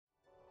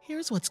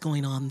Here's what's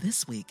going on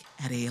this week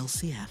at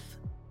ALCF.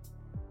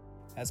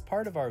 As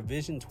part of our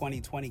Vision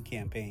 2020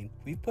 campaign,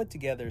 we've put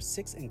together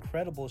 6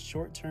 incredible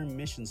short-term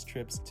missions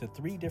trips to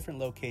 3 different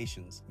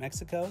locations: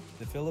 Mexico,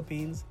 the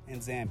Philippines,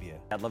 and Zambia.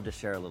 I'd love to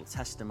share a little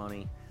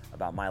testimony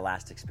about my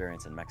last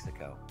experience in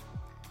Mexico.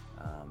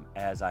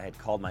 As I had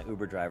called my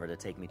Uber driver to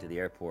take me to the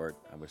airport,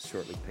 I was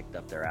shortly picked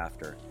up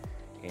thereafter.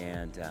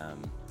 And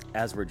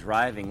as we're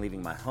driving,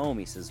 leaving my home,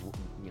 he says,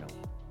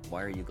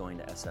 why are you going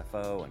to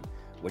SFO and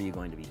what are you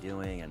going to be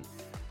doing? And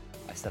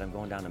I said, I'm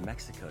going down to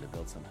Mexico to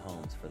build some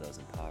homes for those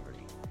in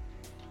poverty.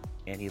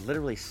 And he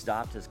literally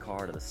stopped his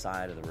car to the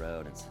side of the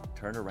road and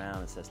turned around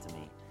and says to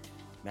me,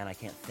 man, I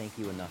can't thank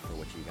you enough for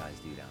what you guys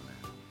do down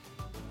there.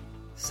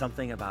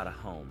 Something about a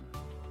home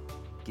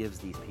gives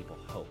these people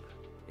hope.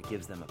 It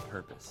gives them a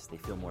purpose. They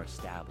feel more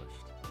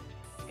established.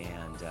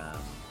 And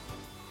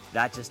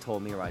that just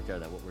told me right there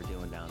that what we're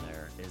doing down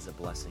there is a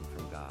blessing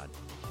from God.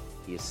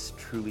 He is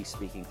truly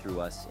speaking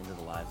through us into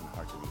the lives and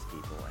hearts of these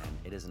people, and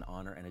it is an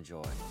honor and a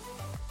joy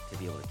to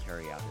be able to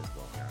carry out His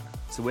will here on earth.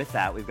 So with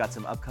that, we've got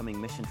some upcoming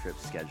mission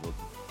trips scheduled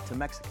to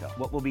Mexico.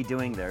 What we'll be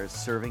doing there is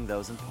serving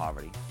those in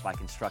poverty by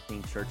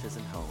constructing churches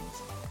and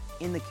homes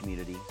in the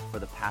community for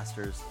the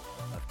pastors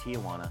of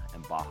Tijuana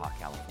and Baja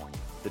California.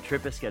 The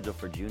trip is scheduled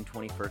for June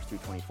 21st through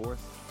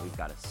 24th. We've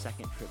got a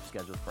second trip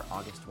scheduled for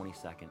August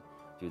 22nd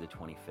through the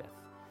 25th.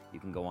 You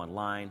can go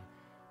online,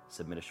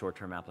 submit a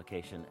short-term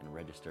application, and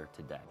register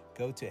today.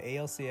 Go to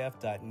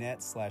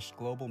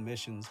alcf.net/global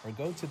missions or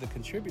go to the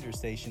contributor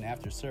station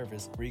after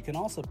service, where you can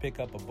also pick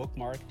up a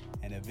bookmark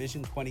and a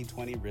Vision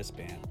 2020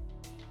 wristband.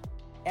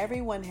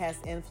 Everyone has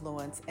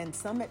influence, and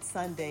Summit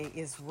Sunday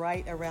is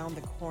right around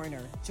the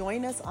corner.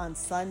 Join us on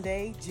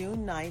Sunday,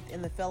 June 9th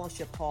in the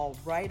Fellowship Hall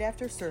right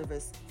after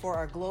service for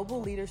our Global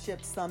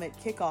Leadership Summit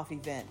kickoff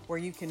event, where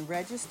you can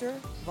register,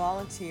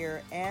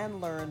 volunteer,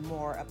 and learn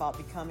more about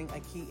becoming a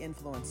key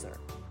influencer.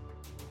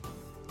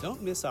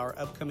 Don't miss our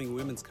upcoming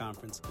women's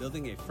conference,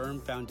 Building a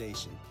Firm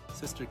Foundation.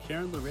 Sister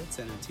Karen Loritz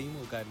and her team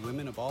will guide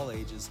women of all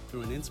ages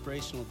through an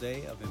inspirational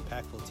day of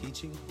impactful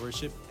teaching,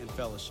 worship, and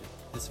fellowship.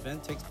 This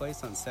event takes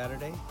place on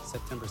Saturday,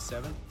 September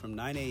 7th from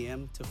 9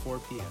 a.m. to 4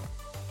 p.m.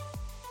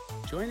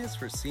 Join us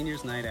for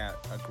Seniors Night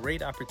Out, a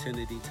great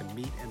opportunity to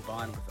meet and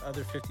bond with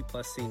other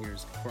 50-plus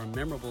seniors for a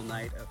memorable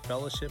night of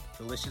fellowship,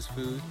 delicious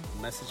food,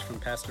 a message from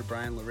Pastor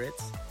Brian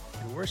Loritz,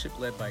 and worship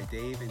led by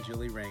Dave and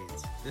Julie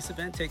Rains. This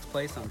event takes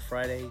place on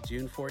Friday,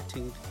 June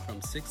 14th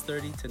from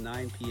 6:30 to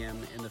 9 p.m.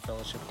 in the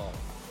Fellowship Hall.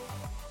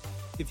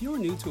 If you are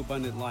new to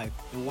Abundant Life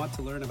and want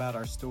to learn about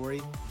our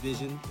story,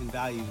 vision, and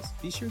values,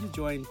 be sure to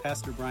join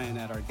Pastor Brian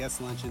at our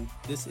guest luncheon,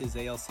 This is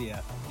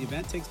ALCF. The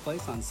event takes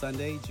place on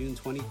Sunday, June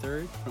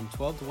 23rd from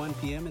 12 to 1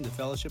 p.m. in the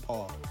Fellowship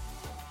Hall.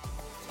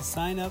 To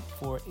sign up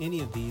for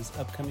any of these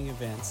upcoming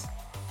events,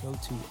 go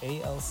to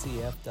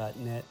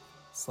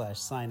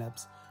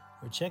alcf.net/signups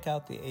or check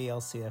out the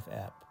ALCF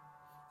app.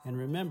 And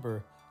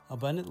remember,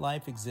 Abundant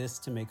Life exists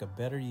to make a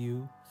better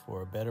you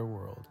for a better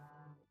world.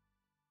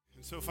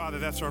 And so, Father,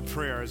 that's our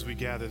prayer as we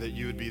gather, that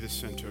you would be the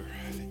center,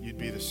 that you'd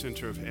be the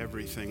center of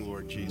everything,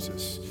 Lord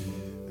Jesus,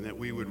 and that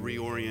we would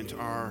reorient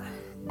our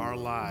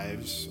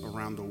lives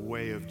around the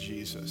way of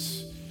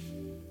Jesus.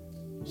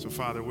 So,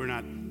 Father, we're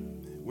not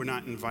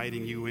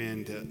inviting you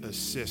in to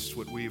assist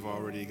what we've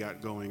already got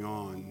going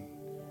on.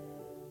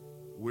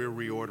 We're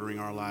reordering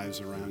our lives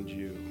around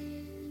you.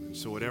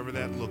 So whatever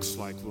that looks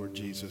like, Lord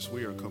Jesus,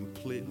 we are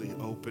completely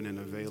open and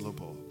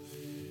available.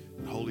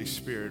 And Holy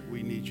Spirit,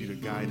 we need you to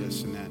guide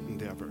us in that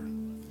endeavor.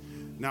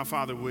 Now,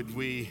 Father, would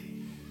we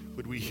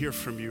hear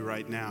from you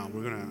right now?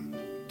 We're going to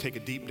take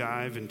a deep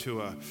dive into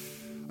a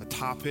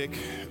topic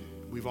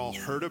we've all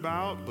heard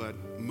about, but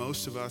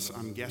most of us,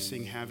 I'm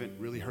guessing, haven't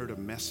really heard a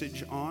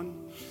message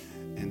on.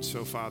 And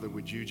so, Father,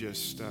 would you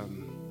just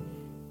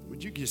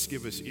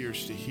give us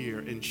ears to hear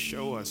and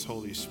show us,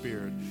 Holy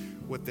Spirit,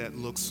 what that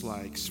looks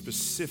like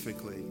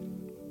specifically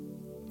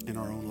in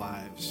our own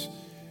lives.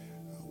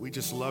 We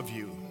just love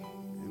you,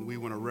 and we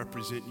want to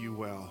represent you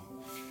well.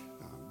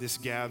 This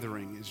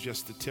gathering is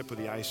just the tip of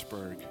the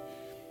iceberg.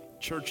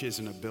 Church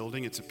isn't a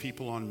building, it's a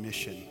people on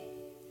mission.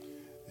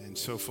 And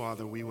so,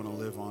 Father, we want to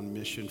live on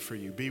mission for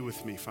you. Be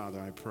with me, Father,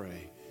 I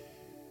pray.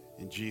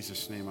 In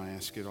Jesus' name I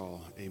ask it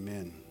all.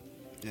 Amen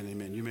and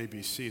amen. You may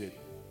be seated.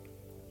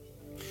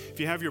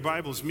 If you have your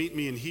Bibles, meet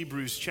me in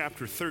Hebrews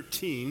chapter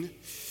 13.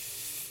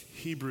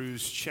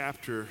 Hebrews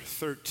chapter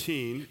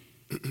 13.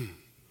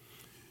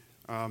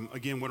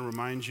 Again, want to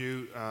remind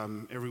you,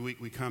 every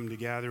week we come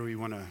together, we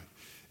want to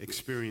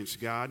experience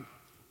God.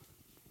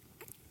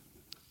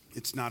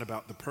 It's not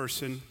about the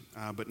person,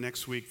 but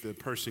next week the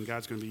person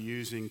God's going to be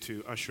using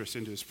to usher us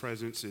into his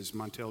presence is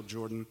Montel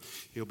Jordan.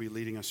 He'll be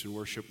leading us in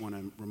worship. Want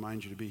to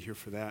remind you to be here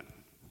for that.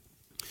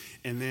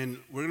 And then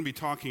we're going to be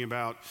talking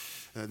about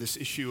this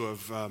issue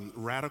of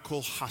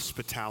radical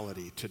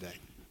hospitality today.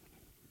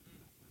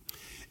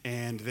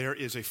 And there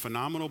is a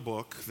phenomenal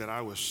book that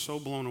I was so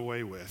blown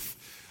away with.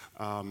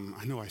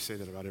 I know I say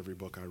that about every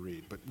book I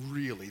read, but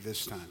really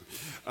this time.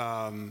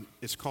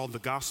 It's called The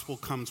Gospel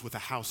Comes with a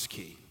House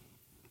Key.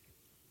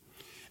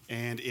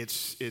 and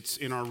it's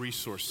in our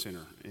resource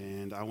center,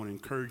 and I want to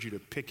encourage you to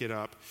pick it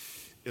up.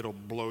 It'll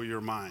blow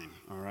your mind,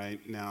 all right?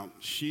 Now,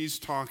 she's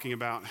talking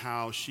about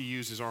how she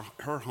uses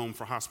her home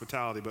for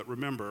hospitality, but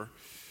remember,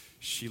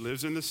 she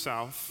lives in the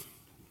South.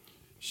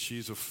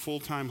 She's a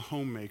full-time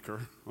homemaker,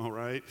 all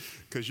right?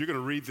 Because you're going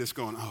to read this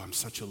going, oh, I'm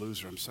such a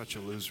loser, I'm such a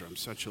loser, I'm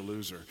such a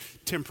loser.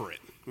 Temper it,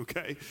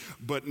 okay?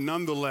 But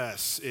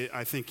nonetheless,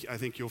 I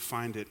think you'll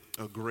find it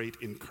a great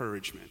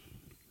encouragement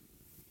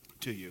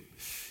to you.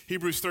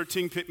 Hebrews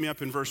 13 picked me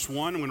up in verse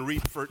 1. I'm going to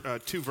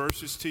read 2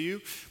 verses to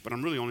you, but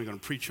I'm really only going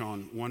to preach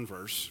on 1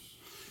 verse.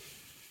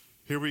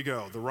 Here we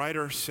go. The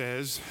writer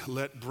says,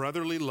 let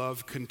brotherly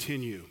love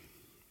continue.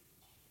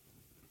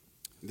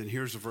 And then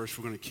here's the verse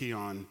we're going to key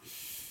on.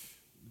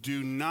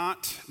 Do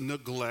not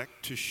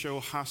neglect to show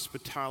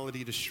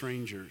hospitality to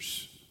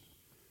strangers,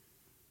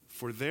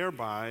 for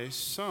thereby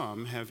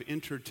some have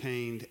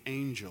entertained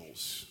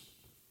angels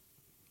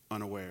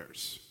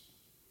unawares.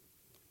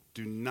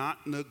 Do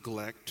not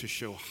neglect to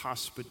show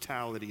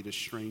hospitality to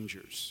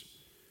strangers,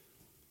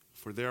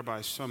 for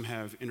thereby some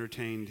have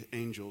entertained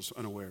angels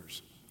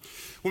unawares.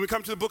 When we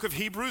come to the book of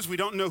Hebrews, we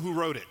don't know who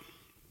wrote it.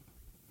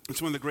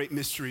 It's one of the great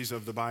mysteries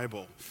of the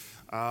Bible.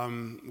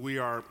 We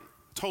are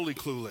totally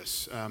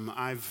clueless.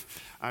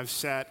 I've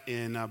sat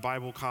in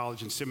Bible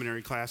college and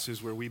seminary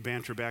classes where we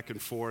banter back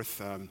and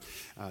forth,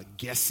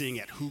 guessing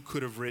at who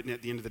could have written it.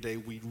 At the end of the day,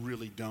 we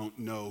really don't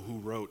know who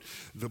wrote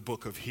the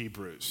book of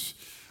Hebrews.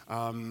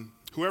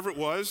 Whoever it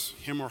was,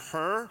 him or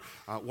her,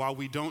 while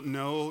we don't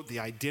know the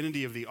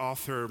identity of the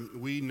author,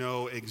 we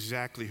know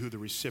exactly who the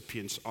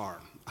recipients are.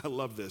 I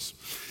love this.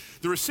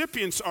 The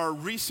recipients are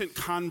recent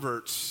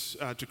converts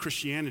to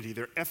Christianity.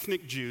 They're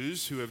ethnic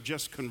Jews who have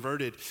just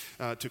converted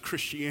to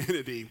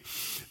Christianity.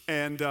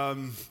 And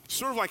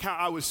sort of like how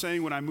I was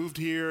saying when I moved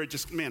here,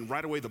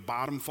 right away the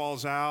bottom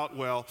falls out.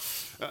 Well,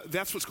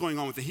 that's what's going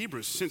on with the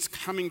Hebrews. Since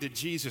coming to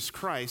Jesus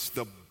Christ,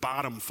 the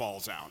bottom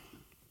falls out.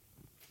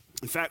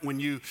 In fact, when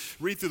you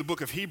read through the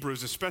book of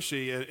Hebrews,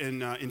 especially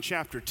in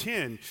chapter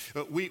 10,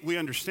 we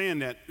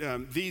understand that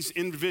these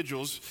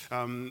individuals,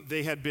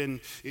 they had been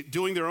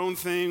doing their own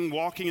thing,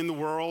 walking in the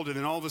world, and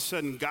then all of a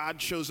sudden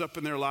God shows up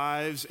in their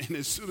lives, and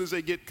as soon as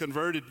they get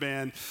converted,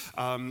 man,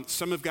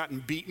 some have gotten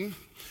beaten.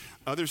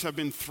 Others have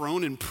been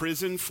thrown in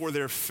prison for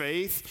their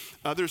faith.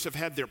 Others have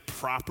had their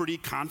property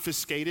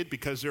confiscated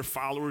because they're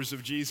followers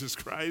of Jesus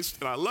Christ.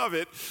 And I love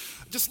it.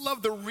 I just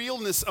love the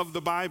realness of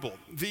the Bible.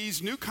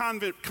 These new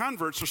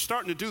converts are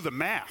starting to do the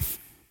math.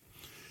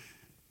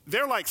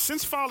 They're like,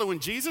 since following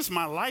Jesus,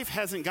 my life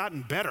hasn't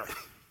gotten better.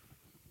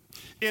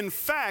 In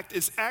fact,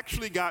 it's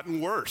actually gotten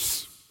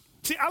worse.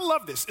 See, I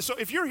love this. So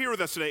if you're here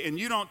with us today and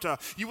you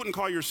wouldn't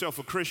call yourself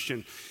a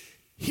Christian,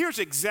 here's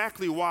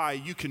exactly why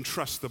you can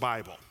trust the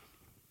Bible.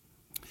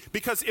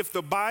 Because if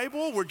the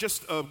Bible were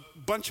just a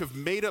bunch of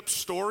made-up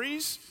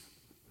stories,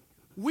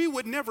 we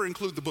would never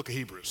include the book of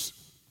Hebrews.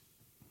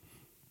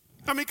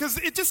 I mean, because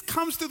it just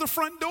comes through the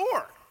front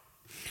door.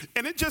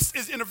 And it just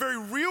is, in a very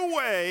real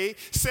way,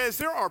 says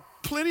there are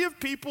plenty of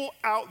people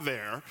out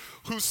there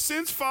who,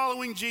 since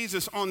following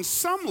Jesus on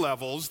some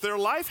levels, their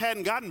life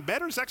hadn't gotten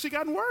better, it's actually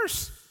gotten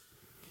worse.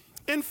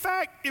 In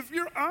fact, if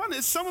you're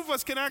honest, some of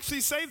us can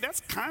actually say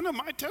that's kind of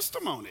my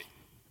testimony.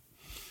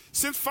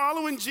 Since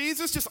following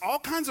Jesus, just all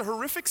kinds of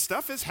horrific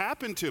stuff has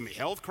happened to me.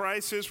 Health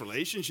crisis,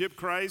 relationship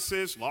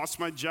crisis, lost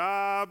my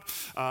job,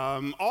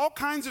 all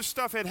kinds of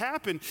stuff had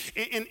happened.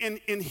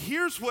 And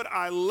here's what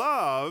I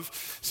love.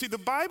 See, the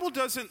Bible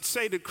doesn't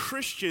say to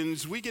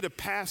Christians, we get a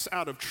pass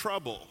out of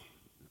trouble.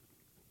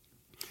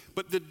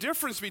 But the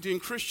difference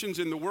between Christians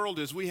in the world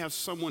is we have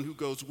someone who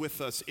goes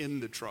with us in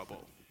the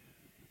trouble.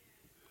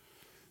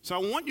 So I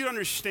want you to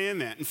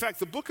understand that. In fact,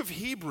 the book of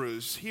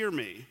Hebrews, hear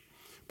me,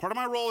 part of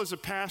my role as a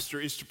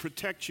pastor is to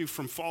protect you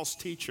from false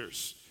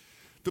teachers.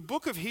 The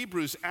book of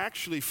Hebrews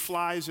actually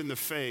flies in the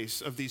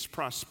face of these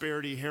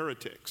prosperity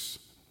heretics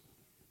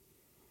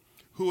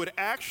who would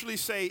actually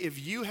say, if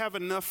you have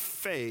enough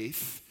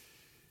faith,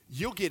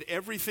 you'll get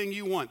everything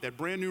you want, that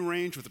brand new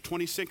Range with the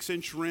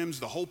 26-inch rims,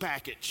 the whole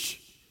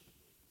package.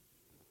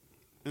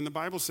 And the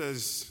Bible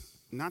says,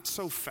 not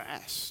so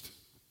fast.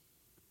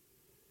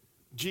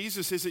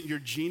 Jesus isn't your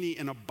genie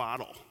in a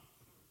bottle.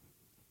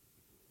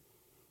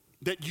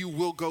 That you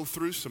will go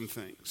through some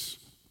things.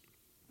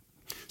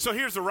 So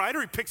here's the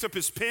writer. He picks up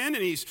his pen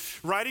and he's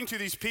writing to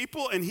these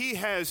people, and he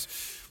has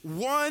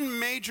one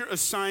major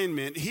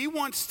assignment. He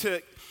wants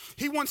to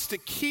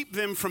keep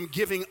them from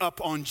giving up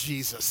on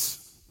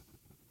Jesus.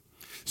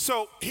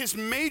 So his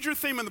major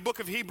theme in the book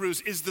of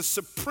Hebrews is the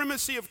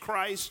supremacy of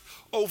Christ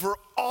over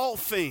all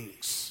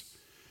things.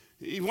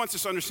 He wants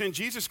us to understand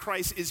Jesus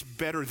Christ is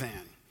better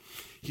than.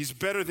 He's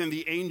better than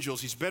the angels.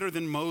 He's better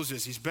than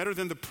Moses. He's better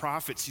than the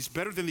prophets. He's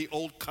better than the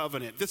old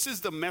covenant. This is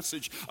the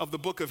message of the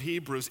book of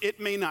Hebrews. It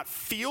may not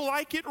feel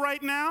like it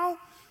right now,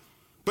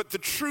 but the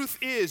truth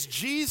is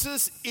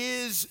Jesus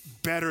is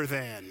better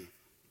than.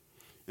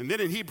 And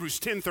then in Hebrews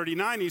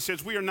 10:39, he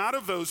says, we are not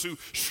of those who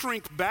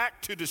shrink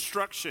back to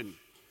destruction,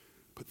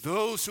 but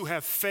those who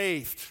have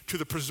faith to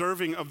the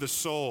preserving of the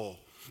soul.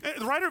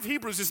 The writer of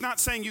Hebrews is not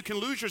saying you can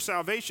lose your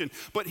salvation,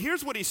 but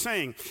here's what he's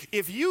saying.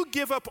 If you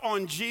give up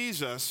on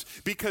Jesus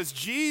because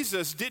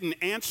Jesus didn't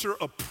answer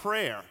a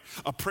prayer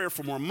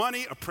for more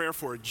money, a prayer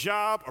for a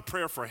job, a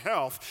prayer for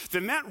health,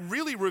 then that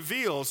really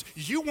reveals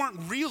you weren't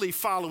really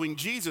following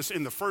Jesus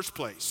in the first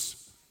place.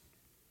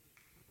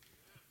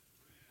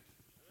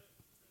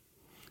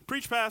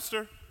 Preach,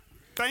 Pastor.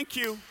 Thank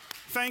you.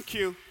 Thank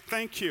you.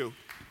 Thank you.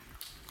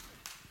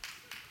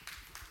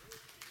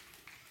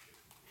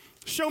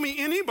 Show me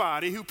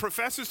anybody who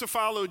professes to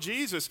follow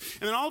Jesus,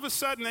 and then all of a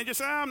sudden they just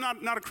say, I'm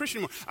not a Christian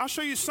anymore. I'll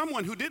show you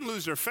someone who didn't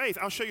lose their faith.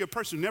 I'll show you a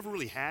person who never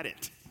really had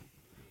it.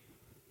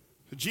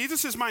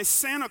 Jesus is my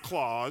Santa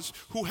Claus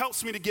who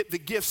helps me to get the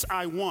gifts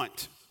I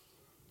want.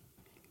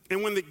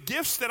 And when the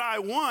gifts that I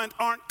want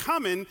aren't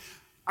coming,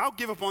 I'll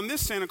give up on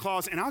this Santa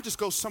Claus and I'll just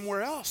go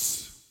somewhere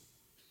else.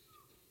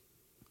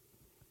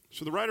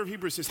 So the writer of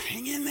Hebrews says,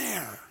 hang in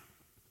there.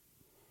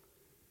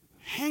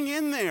 Hang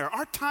in there.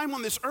 Our time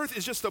on this earth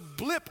is just a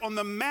blip on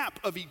the map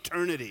of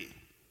eternity.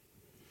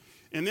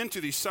 And then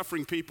to these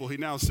suffering people, he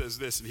now says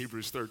this in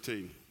Hebrews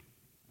 13.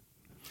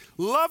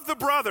 Love the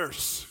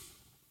brothers.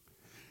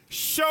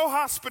 Show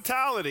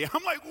hospitality.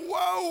 I'm like,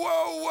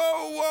 whoa.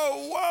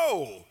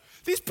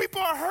 These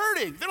people are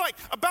hurting. They're like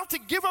about to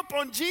give up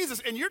on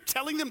Jesus, and you're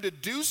telling them to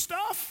do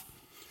stuff?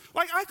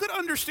 Like, I could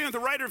understand the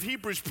writer of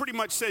Hebrews pretty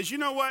much says, you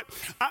know what?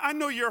 I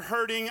know you're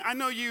hurting. I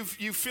know you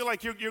feel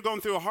like you're going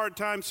through a hard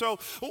time. So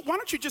why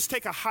don't you just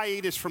take a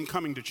hiatus from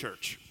coming to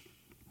church?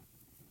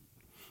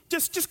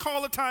 Just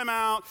call a time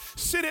out,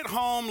 sit at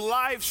home,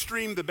 live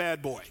stream the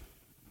bad boy.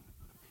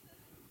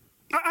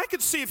 I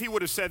could see if he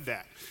would have said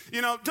that.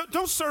 You know,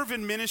 don't serve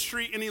in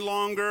ministry any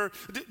longer.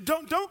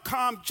 Don't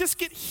come. Just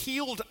get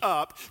healed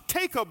up.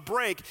 Take a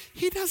break.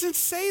 He doesn't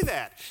say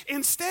that.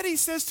 Instead, he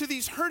says to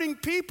these hurting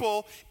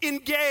people,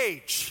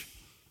 engage,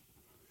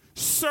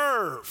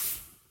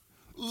 serve,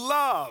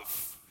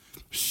 love,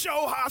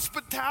 show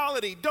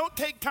hospitality. Don't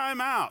take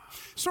time out.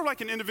 Sort of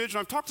like an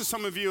individual. I've talked to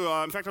some of you.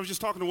 In fact, I was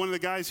just talking to one of the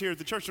guys here at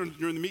the church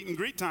during the meet and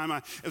greet time.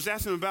 I was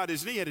asking him about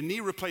his knee. He had a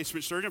knee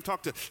replacement surgery. I've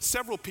talked to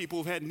several people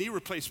who've had knee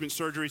replacement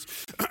surgeries.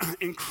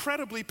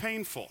 Incredibly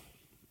painful.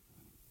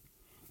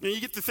 And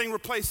you get the thing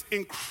replaced,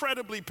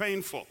 incredibly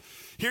painful.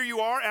 Here you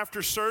are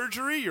after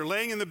surgery. You're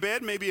laying in the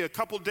bed maybe a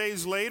couple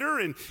days later,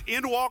 and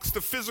in walks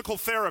the physical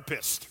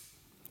therapist.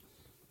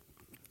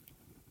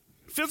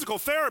 Physical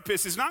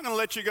therapist is not going to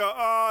let you go,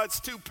 oh, it's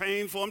too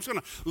painful. I'm just going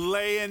to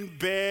lay in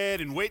bed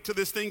and wait till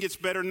this thing gets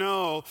better.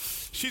 No,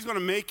 she's going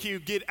to make you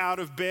get out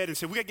of bed and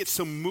say, we got to get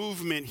some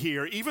movement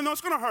here, even though it's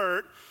going to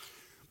hurt.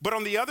 But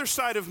on the other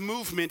side of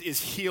movement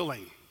is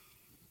healing.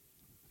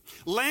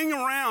 Laying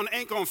around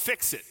ain't going to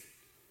fix it.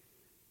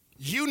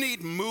 You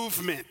need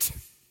movement.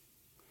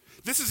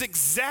 This is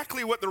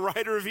exactly what the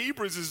writer of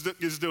Hebrews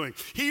is doing.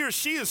 He or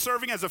she is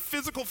serving as a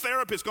physical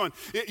therapist going,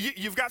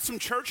 you've got some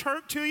church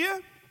hurt to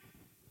you?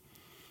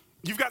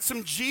 You've got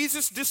some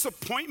Jesus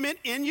disappointment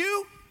in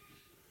you?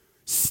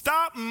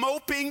 Stop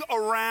moping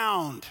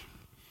around.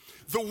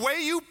 The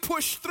way you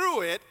push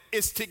through it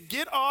is to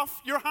get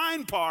off your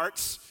hind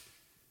parts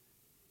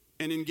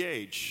and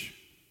engage.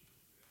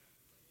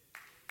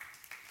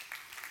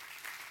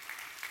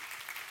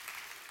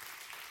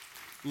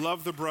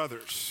 Love the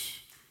brothers.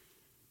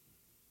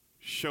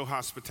 Show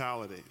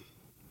hospitality.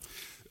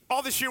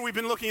 All this year we've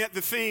been looking at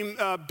the theme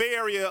Bay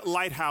Area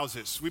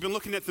Lighthouses. We've been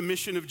looking at the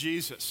mission of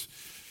Jesus.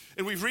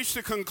 And we've reached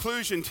the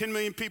conclusion, 10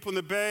 million people in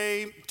the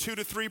Bay, 2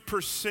 to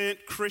 3%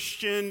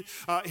 Christian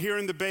here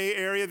in the Bay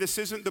Area. This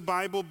isn't the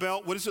Bible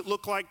Belt. What does it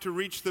look like to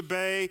reach the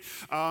Bay?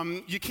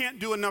 You can't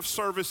do enough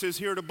services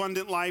here at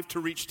Abundant Life to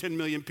reach 10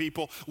 million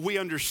people. We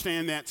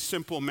understand that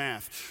simple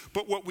math.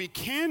 But what we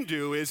can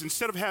do is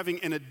instead of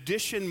having an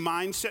addition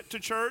mindset to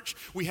church,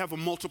 we have a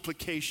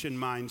multiplication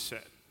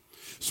mindset.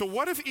 So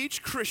what if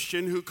each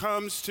Christian who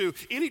comes to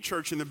any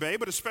church in the Bay,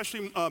 but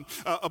especially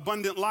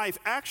Abundant Life,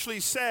 actually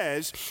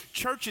says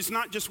church is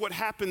not just what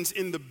happens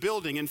in the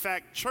building. In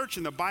fact, church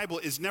in the Bible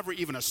is never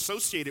even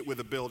associated with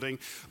a building.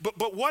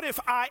 But what if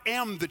I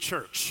am the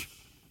church?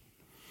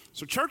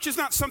 So church is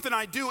not something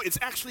I do, it's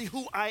actually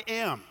who I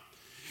am.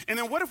 And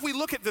then what if we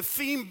look at the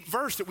theme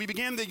verse that we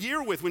began the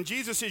year with when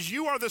Jesus says,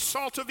 you are the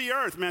salt of the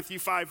earth, Matthew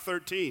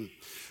 5:13.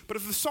 But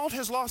if the salt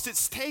has lost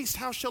its taste,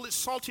 how shall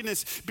its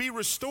saltiness be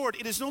restored?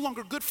 It is no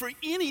longer good for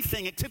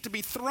anything except to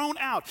be thrown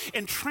out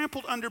and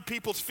trampled under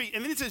people's feet.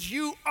 And then he says,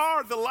 you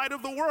are the light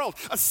of the world.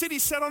 A city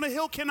set on a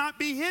hill cannot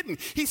be hidden.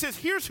 He says,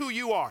 here's who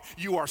you are.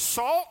 You are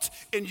salt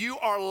and you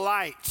are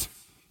light.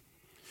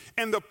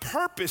 And the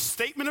purpose,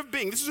 statement of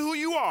being, this is who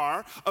you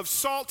are, of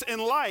salt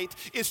and light,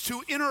 is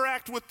to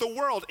interact with the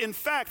world. In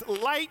fact,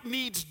 light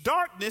needs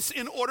darkness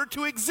in order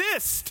to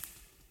exist.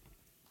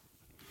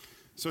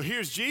 So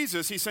here's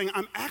Jesus. He's saying,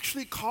 I'm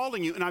actually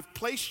calling you, and I've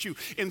placed you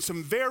in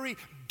some very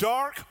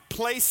dark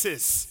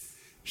places.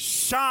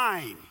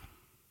 Shine.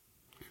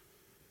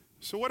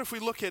 So what if we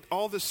look at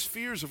all the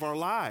spheres of our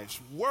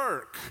lives?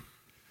 Work.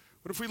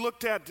 What if we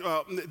looked at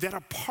that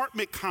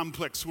apartment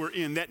complex we're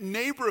in, that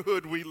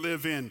neighborhood we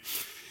live in,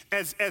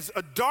 as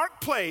a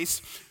dark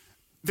place,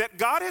 that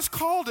God has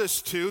called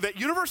us to, that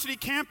university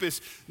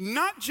campus,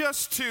 not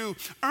just to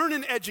earn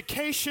an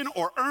education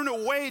or earn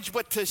a wage,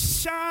 but to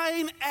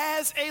shine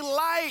as a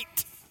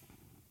light.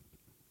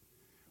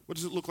 What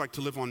does it look like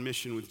to live on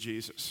mission with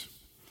Jesus?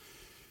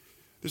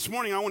 This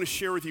morning, I want to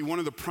share with you one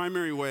of the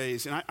primary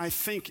ways, and I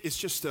think it's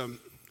just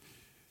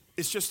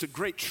a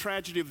great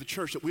tragedy of the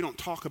church that we don't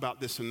talk about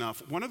this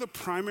enough. One of the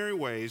primary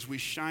ways we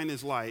shine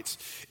as lights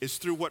is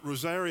through what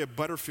Rosaria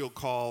Butterfield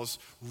calls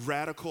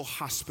radical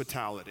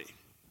hospitality.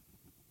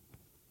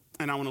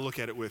 And I want to look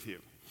at it with you.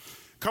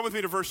 Come with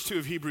me to verse 2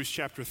 of Hebrews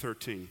chapter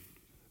 13.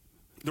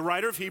 The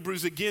writer of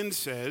Hebrews again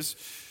says,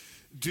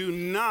 do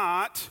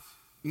not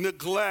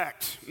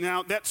neglect.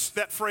 Now, that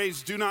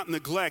phrase, do not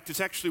neglect, it's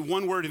actually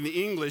one word in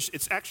the English.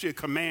 It's actually a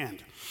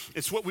command.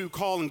 It's what we would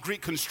call in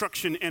Greek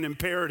construction an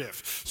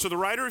imperative. So the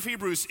writer of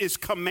Hebrews is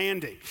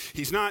commanding.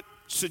 He's not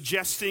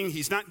suggesting,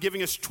 he's not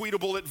giving us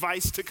tweetable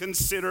advice to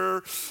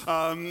consider.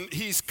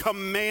 He's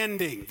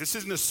commanding. This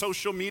isn't a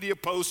social media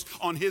post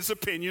on his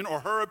opinion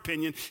or her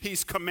opinion.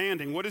 He's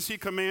commanding. What is he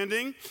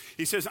commanding?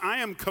 He says, I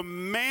am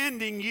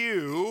commanding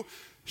you,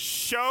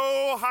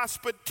 show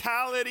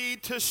hospitality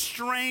to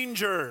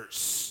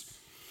strangers.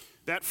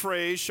 That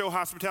phrase, show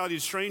hospitality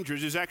to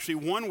strangers, is actually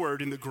one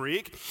word in the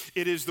Greek.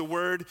 It is the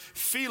word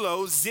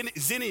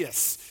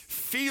philoxenius.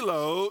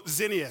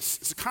 Philoxenius.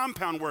 It's a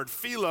compound word,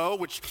 philo,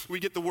 which we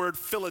get the word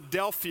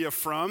Philadelphia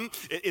from.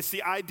 It's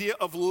the idea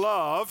of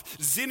love.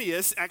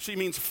 Xenius actually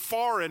means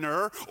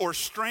foreigner or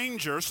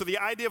stranger. So the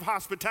idea of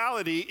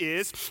hospitality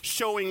is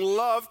showing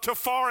love to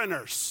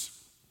foreigners,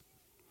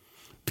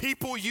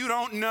 people you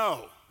don't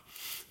know.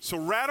 So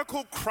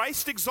radical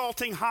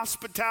Christ-exalting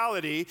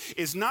hospitality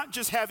is not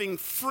just having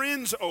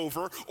friends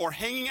over or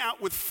hanging out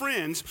with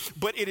friends,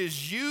 but it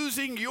is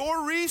using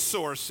your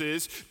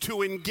resources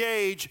to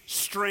engage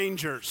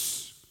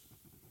strangers.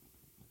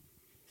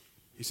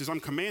 He says,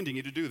 I'm commanding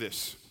you to do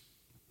this.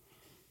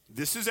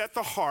 This is at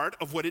the heart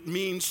of what it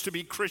means to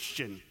be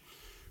Christian.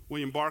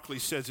 William Barclay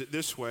says it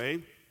this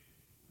way: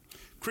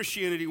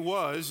 Christianity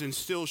was and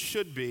still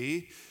should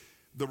be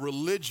the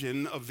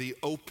religion of the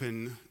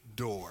open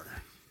door.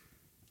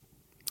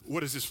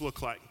 What does this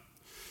look like?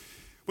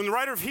 When the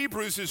writer of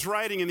Hebrews is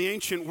writing in the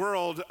ancient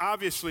world,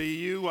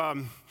 obviously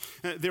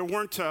there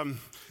weren't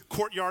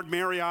Courtyard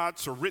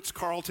Marriotts or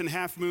Ritz-Carlton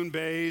Half Moon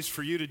Bays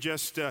for you to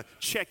just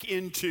check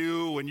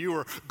into when you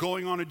were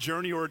going on a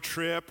journey or a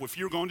trip. If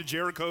you were going to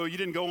Jericho, you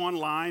didn't go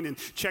online and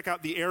check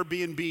out the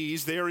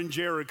Airbnbs there in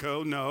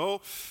Jericho.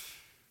 No.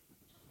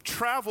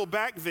 Travel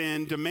back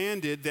then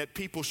demanded that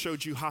people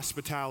showed you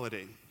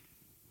hospitality.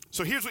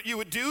 So here's what you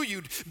would do.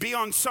 You'd be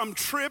on some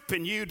trip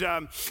and you'd,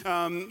 go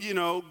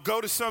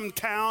to some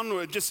town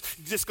or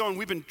just going,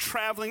 we've been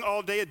traveling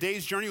all day. A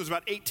day's journey was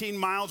about 18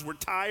 miles. We're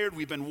tired.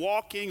 We've been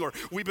walking, or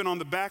we've been on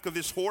the back of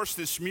this horse,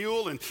 this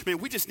mule, and man,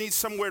 we just need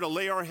somewhere to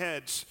lay our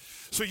heads.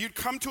 So you'd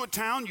come to a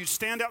town, you'd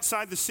stand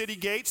outside the city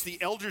gates.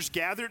 The elders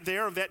gathered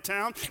there of that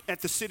town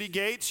at the city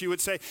gates. You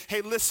would say,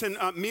 hey, listen,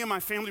 me and my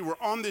family were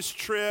on this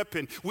trip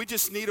and we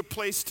just need a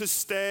place to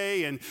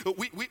stay, and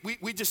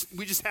we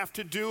just have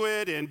to do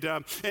it.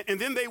 And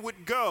then they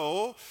would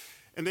go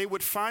and they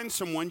would find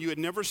someone you had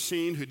never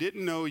seen who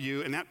didn't know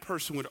you, and that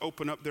person would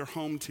open up their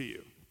home to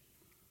you.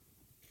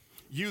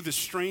 You, the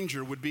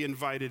stranger, would be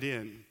invited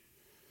in.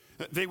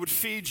 They would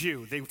feed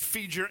you. They would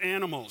feed your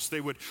animals. They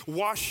would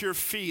wash your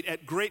feet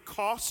at great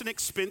cost and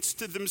expense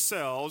to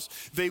themselves.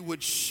 They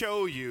would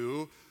show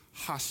you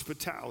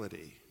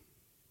hospitality.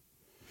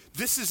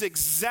 This is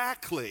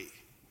exactly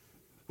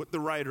what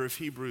the writer of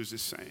Hebrews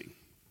is saying.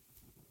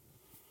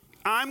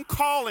 I'm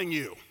calling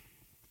you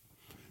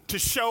to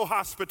show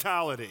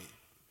hospitality.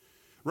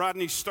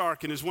 Rodney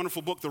Stark, in his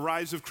wonderful book, The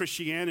Rise of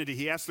Christianity,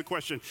 he asked the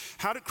question,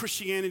 how did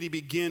Christianity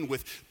begin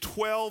with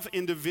 12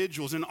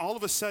 individuals and all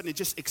of a sudden it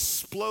just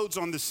explodes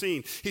on the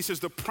scene? He says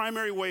the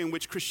primary way in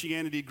which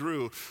Christianity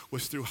grew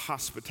was through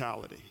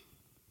hospitality.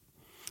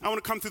 I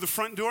want to come through the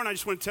front door, and I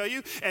just want to tell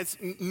you, at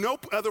no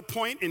other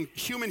point in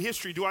human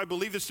history do I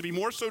believe this to be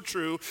more so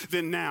true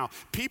than now.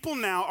 People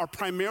now are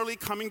primarily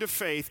coming to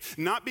faith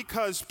not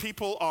because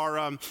people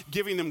are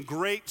giving them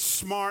great,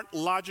 smart,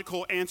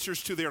 logical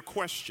answers to their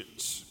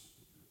questions,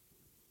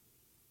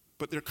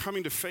 but they're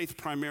coming to faith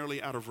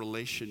primarily out of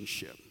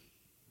relationship.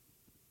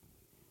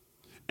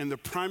 And the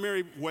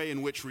primary way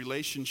in which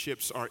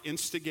relationships are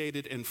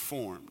instigated and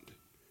formed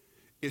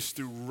is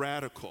through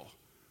radical,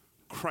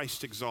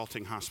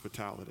 Christ-exalting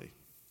hospitality.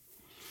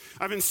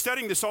 I've been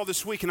studying this all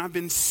this week, and I've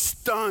been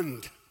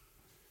stunned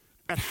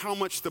at how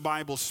much the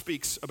Bible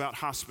speaks about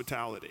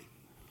hospitality.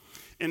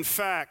 In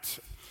fact,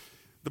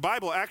 the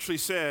Bible actually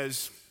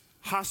says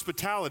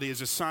hospitality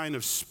is a sign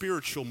of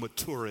spiritual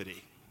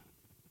maturity.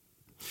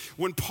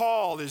 When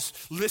Paul is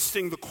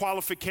listing the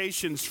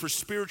qualifications for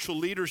spiritual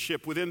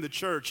leadership within the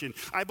church, and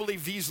I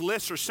believe these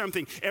lists are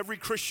something every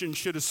Christian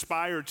should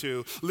aspire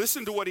to,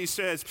 listen to what he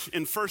says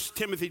in 1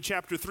 Timothy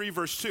chapter 3,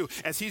 verse 2,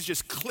 as he's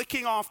just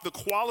clicking off the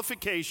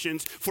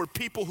qualifications for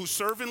people who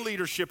serve in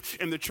leadership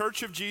in the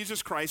church of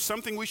Jesus Christ,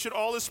 something we should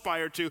all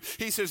aspire to.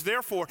 He says,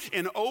 therefore,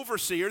 an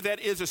overseer, that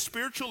is a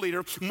spiritual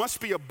leader,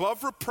 must be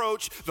above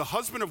reproach, the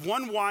husband of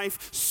one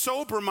wife,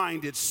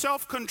 sober-minded,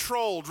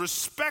 self-controlled,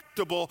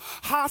 respectable,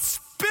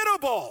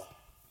 hospitable.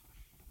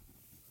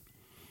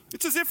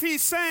 It's as if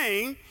he's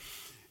saying,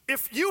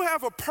 if you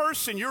have a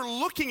person you're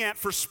looking at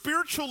for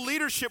spiritual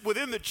leadership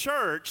within the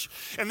church,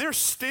 and they're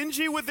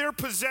stingy with their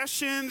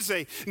possessions,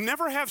 they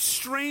never have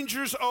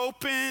strangers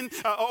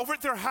over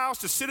at their house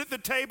to sit at the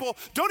table,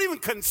 don't even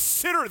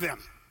consider them.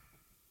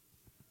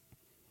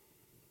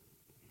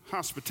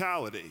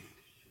 Hospitality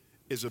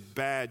is a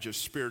badge of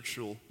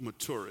spiritual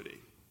maturity.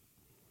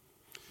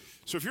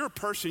 So if you're a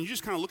person, you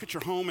just kind of look at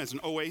your home as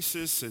an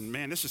oasis, and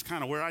man, this is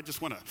kind of where I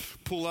just want to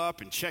pull up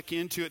and check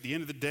into at the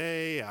end of the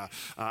day.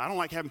 I don't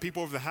like having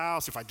people over the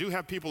house. If I do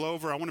have people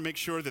over, I want to make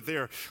sure that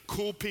they're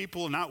cool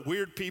people, not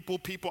weird people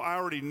I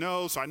already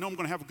know, so I know I'm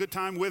going to have a good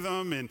time with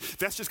them, and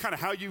that's just kind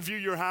of how you view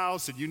your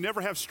house, and you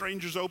never have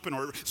strangers open,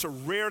 or it's a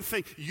rare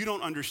thing. You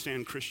don't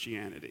understand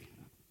Christianity.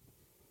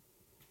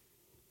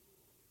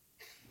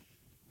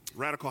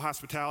 Radical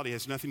hospitality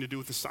has nothing to do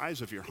with the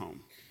size of your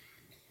home,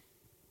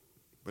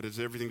 but it has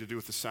everything to do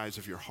with the size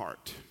of your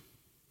heart.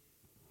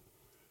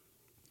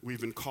 We've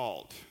been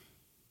called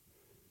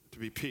to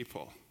be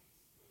people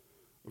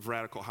of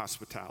radical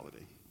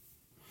hospitality.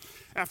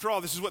 After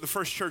all, this is what the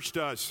first church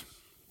does.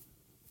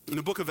 In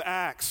the book of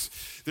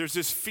Acts, there's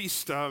this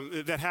feast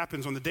that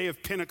happens on the day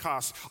of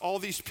Pentecost. All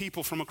these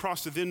people from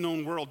across the then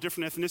known world,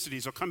 different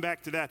ethnicities, I'll come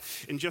back to that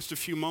in just a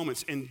few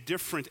moments, in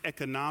different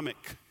economic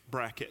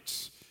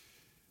brackets.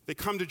 They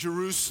come to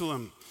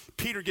Jerusalem.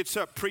 Peter gets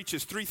up,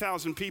 preaches,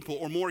 3,000 people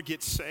or more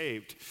get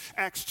saved.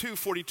 Acts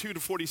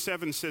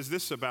 2:42-47 says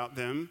this about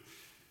them,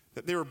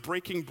 that they were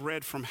breaking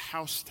bread from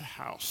house to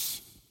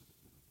house,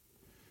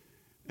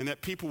 and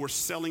that people were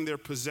selling their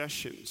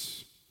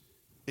possessions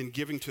and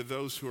giving to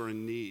those who are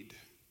in need.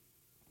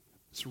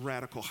 It's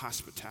radical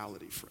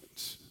hospitality,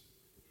 friends.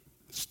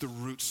 It's the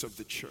roots of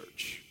the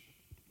church.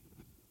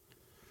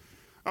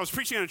 I was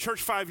preaching at a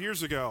church 5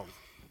 years ago.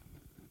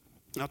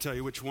 I'll tell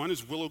you which one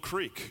is Willow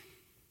Creek.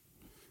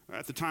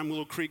 At the time,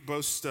 Willow Creek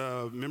boasts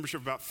a membership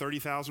of about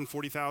 30,000,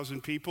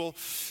 40,000 people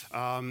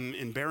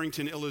in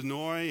Barrington,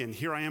 Illinois. And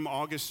here I am,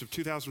 August of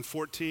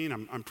 2014.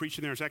 I'm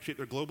preaching there. It's actually at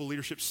their Global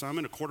Leadership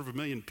Summit.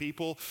 250,000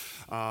 people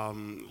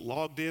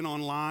logged in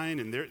online,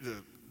 and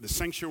the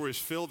sanctuary is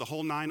filled, the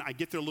whole nine. I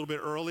get there a little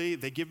bit early.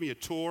 They give me a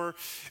tour.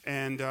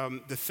 And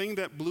the thing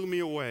that blew me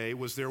away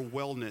was their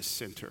wellness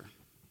center.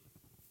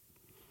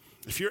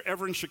 If you're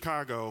ever in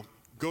Chicago,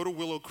 go to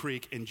Willow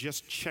Creek and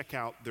just check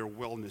out their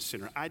wellness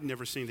center. I'd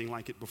never seen anything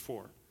like it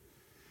before.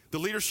 The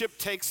leadership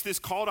takes this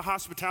call to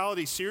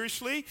hospitality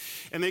seriously,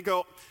 and they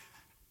go,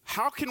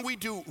 how can we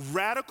do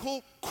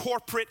radical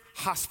corporate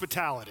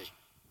hospitality?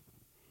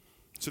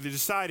 So they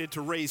decided to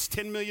raise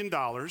 $10 million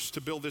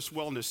to build this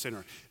wellness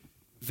center.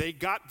 They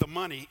got the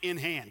money in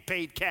hand,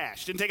 paid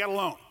cash, didn't take out a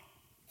loan.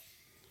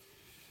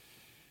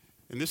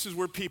 And this is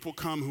where people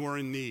come who are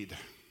in need.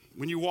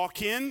 When you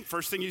walk in,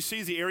 first thing you see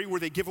is the area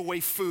where they give away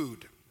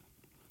food.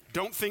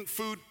 Don't think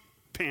food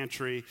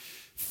pantry,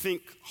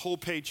 think Whole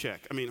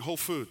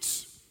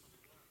Foods.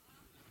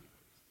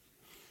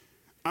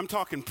 I'm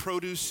talking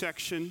produce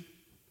section,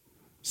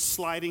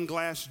 sliding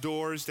glass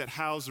doors that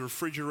house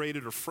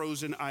refrigerated or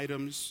frozen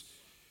items.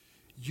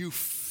 You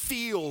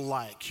feel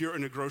like you're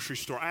in a grocery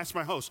store. I asked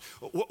my host,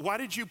 why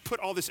did you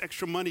put all this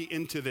extra money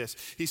into this?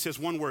 He says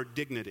one word,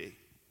 dignity.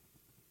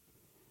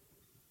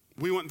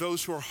 We want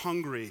those who are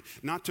hungry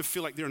not to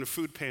feel like they're in a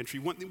food pantry.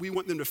 We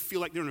want them to feel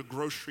like they're in a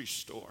grocery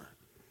store.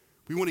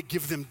 We want to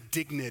give them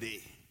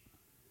dignity.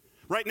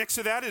 Right next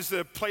to that is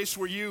the place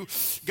where you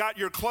got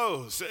your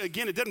clothes.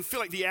 Again, it doesn't feel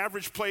like the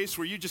average place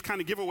where you just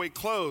kind of give away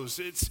clothes.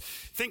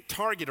 Think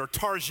Target or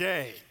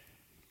Target.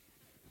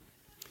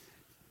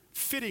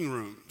 Fitting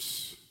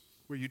rooms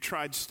where you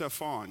tried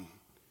stuff on.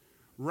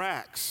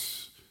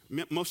 Racks.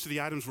 Most of the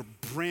items were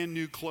brand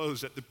new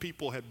clothes that the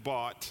people had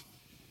bought.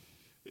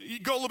 You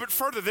go a little bit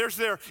further, there's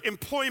their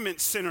employment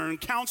center and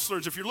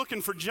counselors if you're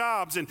looking for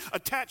jobs, and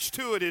attached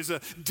to it is a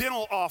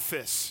dental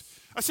office.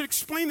 I said,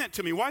 explain that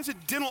to me. Why is a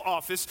dental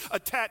office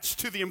attached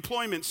to the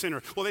employment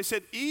center? Well, they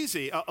said,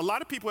 easy. A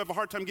lot of people have a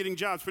hard time getting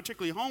jobs,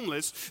 particularly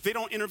homeless. They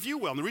don't interview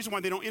well. And the reason why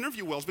they don't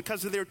interview well is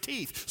because of their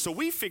teeth. So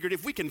we figured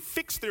if we can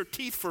fix their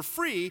teeth for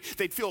free,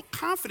 they'd feel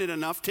confident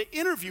enough to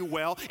interview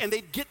well, and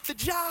they'd get the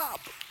job.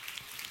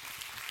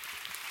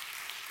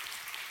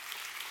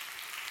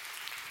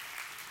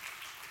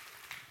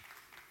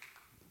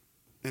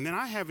 And then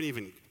I haven't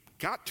even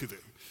got to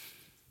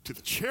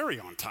the cherry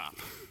on top.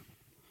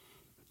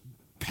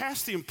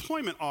 Past the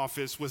employment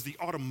office was the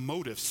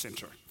automotive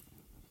center.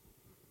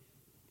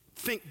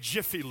 Think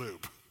Jiffy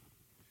Lube,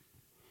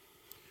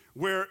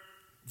 where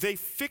they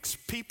fix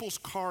people's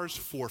cars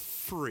for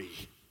free.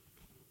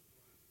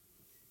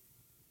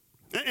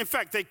 In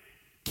fact, they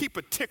keep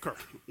a ticker.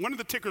 One of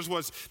the tickers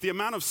was the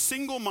amount of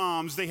single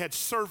moms they had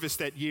serviced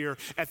that year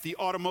at the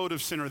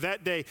automotive center.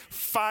 That day,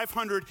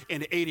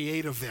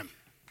 588 of them.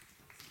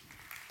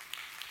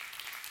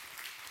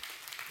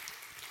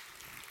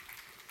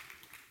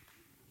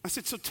 I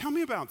said, so tell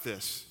me about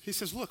this. He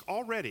says, look,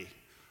 already,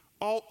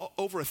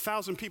 over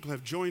 1,000 people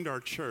have joined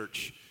our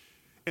church.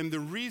 And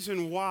the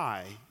reason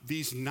why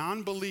these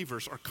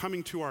non-believers are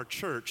coming to our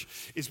church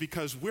is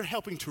because we're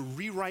helping to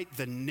rewrite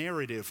the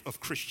narrative of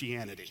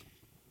Christianity.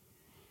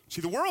 See,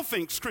 the world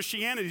thinks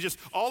Christianity is just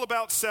all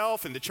about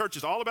self, and the church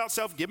is all about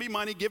self. Give me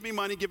money, give me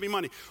money, give me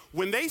money.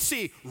 When they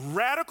see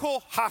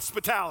radical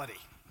hospitality,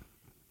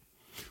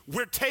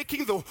 we're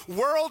taking the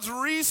world's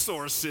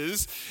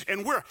resources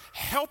and we're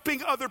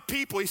helping other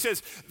people. He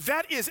says,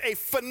 that is a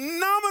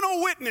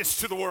phenomenal witness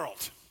to the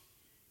world.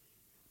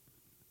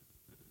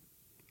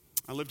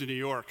 I lived in New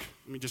York.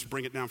 Let me just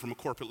bring it down from a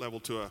corporate level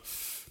to a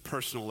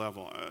personal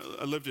level.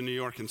 I lived in New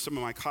York, and some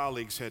of my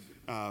colleagues had,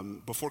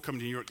 before coming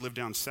to New York, lived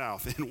down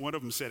south. And one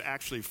of them said,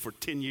 actually, for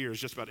 10 years,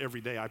 just about every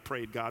day, I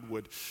prayed God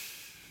would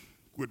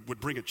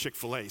bring a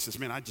Chick-fil-A. He says,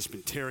 man, I've just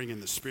been tearing in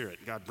the spirit.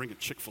 God, bring a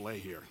Chick-fil-A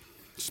here.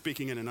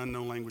 Speaking in an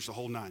unknown language, the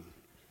whole nine. And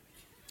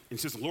he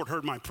says, the Lord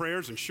heard my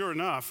prayers, and sure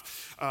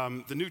enough,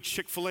 the new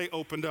Chick-fil-A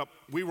opened up.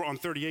 We were on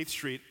 38th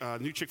Street.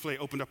 New Chick-fil-A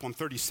opened up on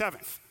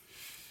 37th.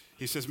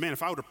 He says, man,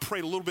 if I would have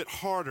prayed a little bit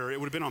harder, it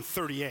would have been on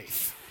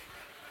 38th.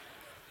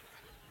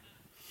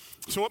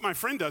 So what my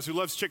friend does, who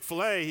loves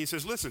Chick-fil-A, he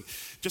says, listen,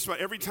 just about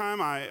every time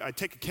I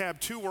take a cab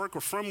to work or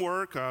from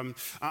work,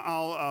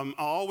 I'll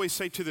always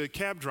say to the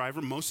cab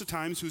driver, most of the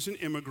times who's an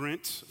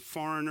immigrant,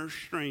 foreigner,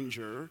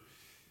 stranger,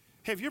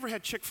 hey, have you ever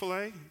had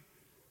Chick-fil-A?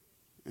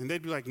 And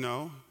they'd be like,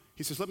 no.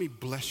 He says, let me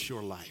bless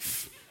your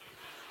life.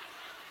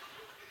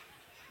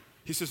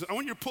 He says, I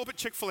want you to pull up at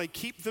Chick-fil-A,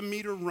 keep the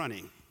meter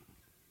running.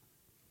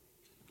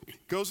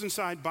 Goes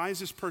inside, buys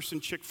this person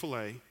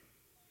Chick-fil-A.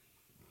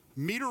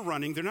 Meter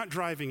running, they're not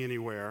driving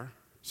anywhere,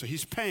 so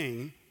he's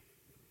paying.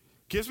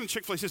 Gives him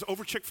Chick-fil-A. He says,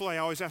 over Chick-fil-A, I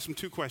always ask him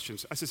two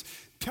questions. I says,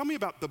 tell me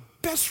about the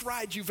best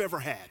ride you've ever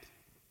had.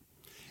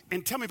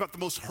 And tell me about the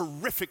most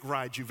horrific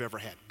ride you've ever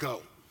had.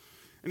 Go.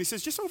 And he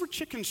says, just over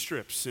chicken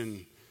strips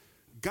and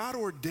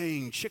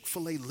God-ordained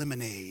Chick-fil-A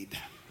lemonade.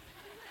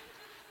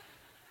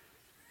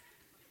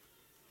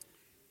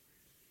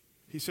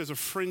 He says, a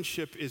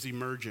friendship is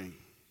emerging.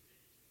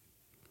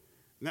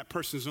 And that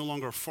person is no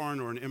longer a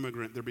foreigner or an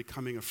immigrant. They're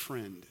becoming a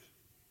friend.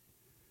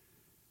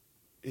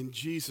 And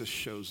Jesus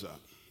shows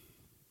up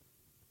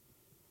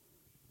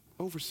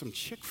over some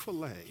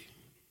Chick-fil-A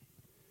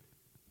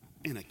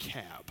in a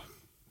cab.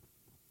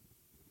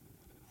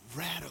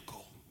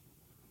 Radical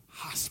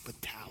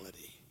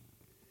hospitality.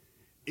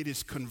 It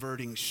is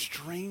converting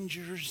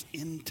strangers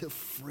into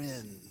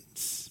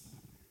friends.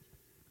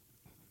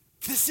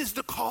 This is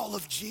the call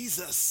of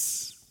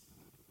Jesus.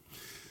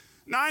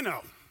 Now,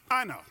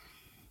 I know.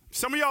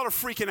 Some of y'all are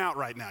freaking out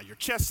right now. Your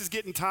chest is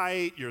getting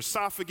tight. Your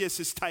esophagus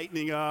is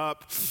tightening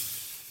up.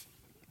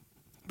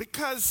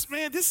 Because,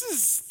 man, this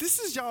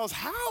is y'all's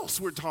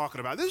house we're talking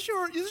about. This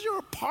is your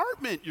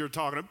apartment you're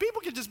talking about. People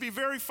can just be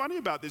very funny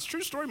about this.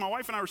 True story, my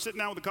wife and I were sitting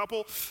down with a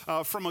couple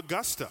from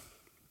Augusta.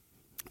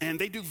 And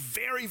they do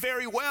very,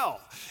 very well.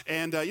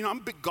 And, I'm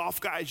a big golf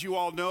guy, as you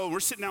all know.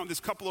 We're sitting out with this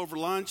couple over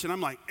lunch, and I'm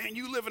like, man,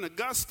 you live in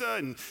Augusta,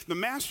 and the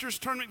Masters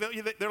tournament,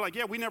 they're like,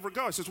 yeah, we never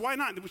go. I says, why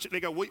not? They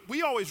go,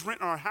 we always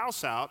rent our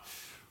house out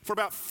for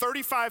about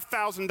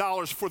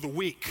 $35,000 for the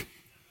week.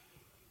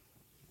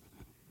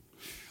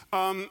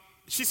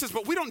 She says,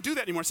 but we don't do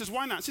that anymore. I says,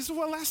 why not? She says,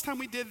 well, last time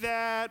we did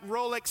that,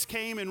 Rolex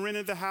came and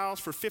rented the house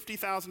for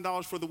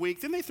 $50,000 for the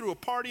week. Then they threw a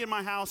party in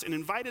my house and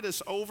invited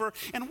us over.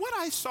 And what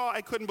I saw,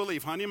 I couldn't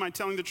believe. Honey, am I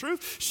telling the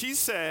truth? She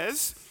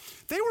says,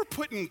 they were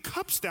putting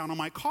cups down on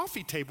my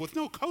coffee table with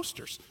no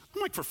coasters.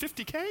 I'm like, for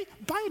 $50K?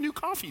 Buy a new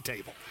coffee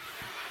table.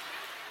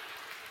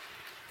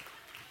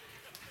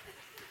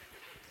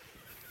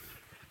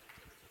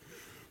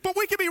 But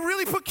we can be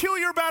really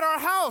peculiar about our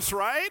house,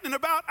 right? And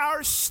about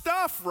our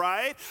stuff,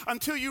 right?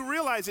 Until you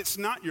realize it's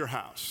not your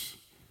house.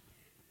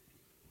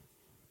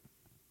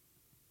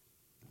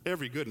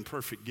 Every good and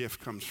perfect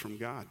gift comes from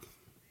God.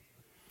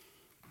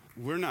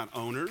 We're not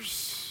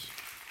owners.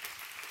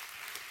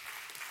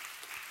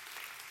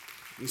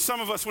 And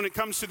some of us, when it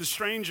comes to the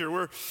stranger,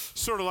 we're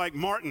sort of like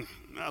Martin.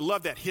 I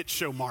love that hit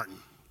show, Martin.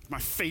 My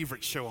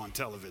favorite show on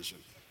television.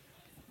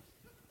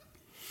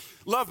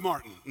 Love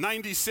Martin,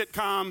 90s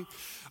sitcom.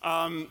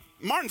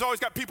 Martin's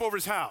always got people over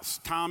his house.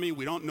 Tommy,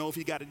 we don't know if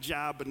he got a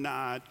job or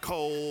not.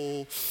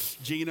 Cole,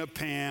 Gina,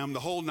 Pam, the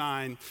whole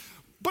nine.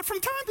 But from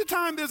time to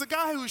time, there's a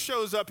guy who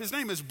shows up. His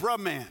name is Bruh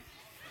Man.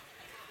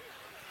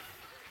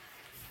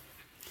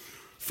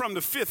 From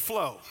the Fifth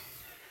Flow.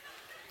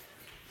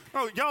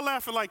 Oh, y'all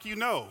laughing like you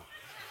know.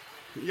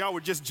 Y'all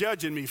were just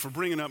judging me for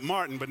bringing up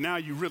Martin, but now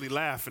you really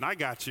laughing. I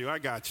got you.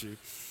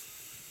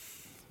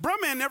 Bruh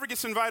Man never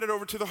gets invited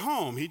over to the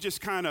home. He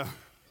just kind of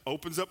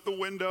opens up the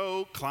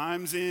window,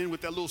 climbs in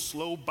with that little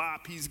slow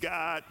bop he's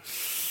got.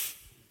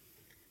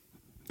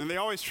 And they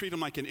always treat him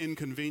like an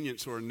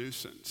inconvenience or a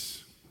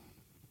nuisance.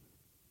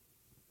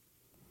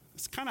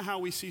 It's kind of how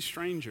we see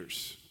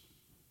strangers.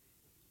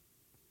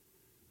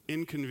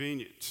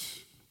 Inconvenience,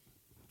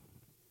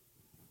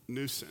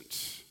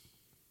 nuisance.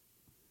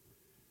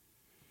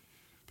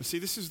 But see,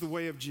 this is the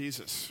way of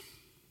Jesus.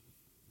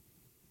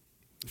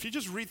 If you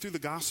just read through the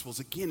Gospels,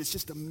 again, it's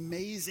just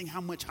amazing how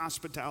much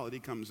hospitality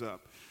comes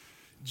up.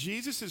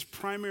 Jesus'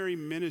 primary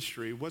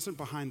ministry wasn't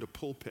behind a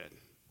pulpit.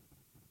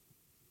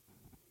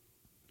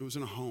 It was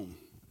in a home,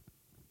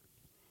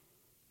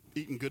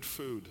 eating good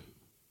food,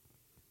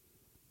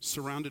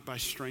 surrounded by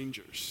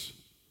strangers.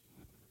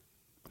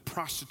 A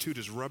prostitute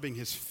is rubbing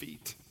his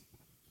feet.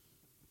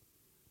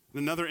 In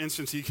another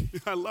instance,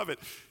 I love it.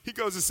 He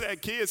goes to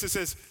Zacchaeus and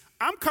says,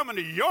 I'm coming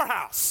to your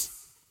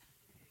house.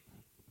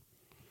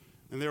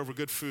 And there over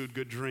good food,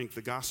 good drink,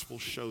 the gospel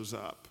shows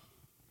up.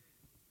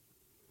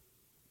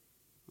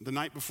 The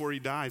night before he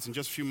dies, in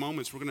just a few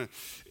moments, we're going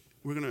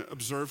to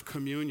observe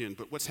communion.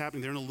 But what's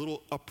happening? They're in a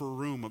little upper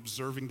room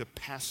observing the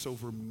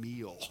Passover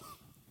meal.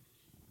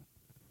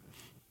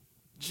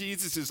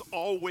 Jesus is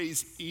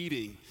always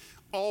eating,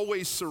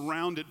 always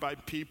surrounded by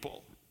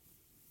people.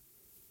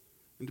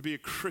 And to be a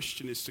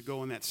Christian is to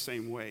go in that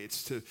same way.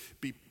 It's to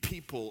be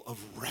people of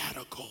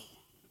radical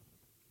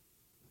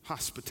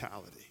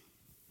hospitality.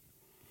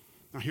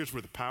 Now here's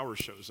where the power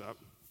shows up.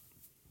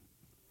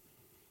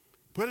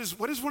 What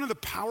is one of the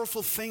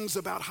powerful things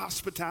about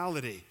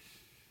hospitality?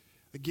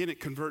 Again, it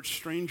converts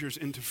strangers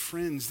into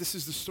friends. This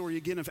is the story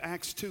again of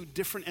Acts 2,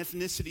 different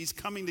ethnicities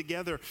coming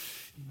together.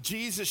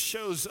 Jesus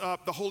shows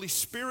up, the Holy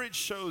Spirit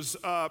shows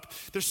up.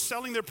 They're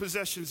selling their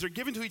possessions, they're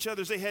giving to each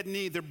other as they had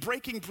need, they're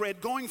breaking bread,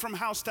 going from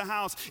house to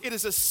house. It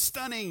is a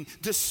stunning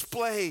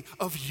display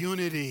of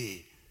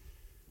unity.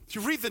 If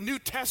you read the New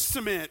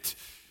Testament,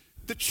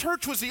 the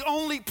church was the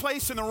only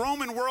place in the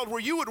Roman world where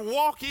you would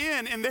walk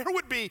in and there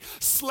would be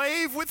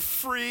slave with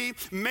free,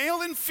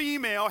 male and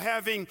female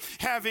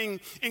having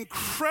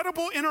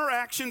incredible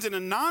interactions in a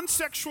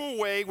non-sexual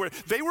way where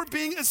they were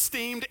being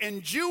esteemed,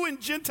 and Jew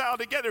and Gentile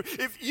together.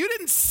 If you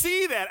didn't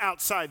see that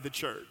outside the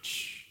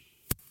church,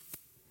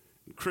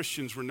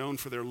 Christians were known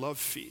for their love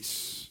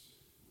feasts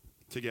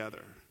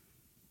together.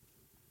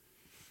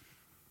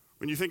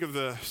 When you think of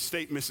the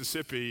state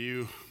Mississippi,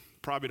 you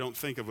probably don't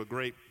think of a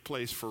great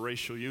place for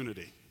racial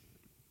unity.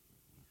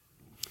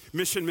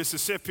 Mission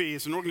Mississippi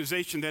is an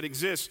organization that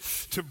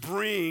exists to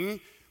bring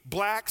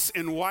blacks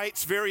and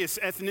whites, various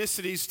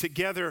ethnicities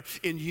together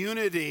in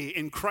unity,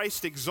 in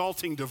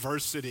Christ-exalting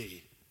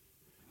diversity.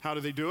 How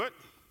do they do it?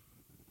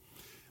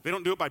 They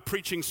don't do it by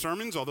preaching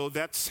sermons, although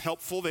that's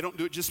helpful. They don't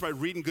do it just by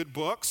reading good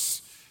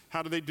books.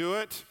 How do they do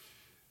it?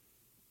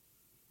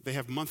 They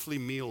have monthly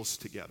meals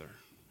together.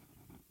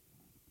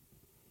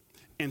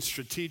 And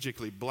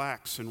strategically,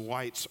 blacks and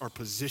whites are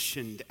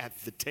positioned at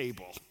the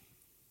table.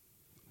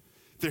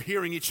 They're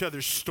hearing each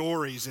other's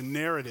stories and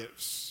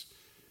narratives.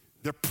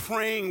 They're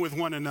praying with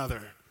one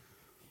another.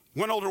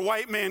 One older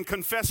white man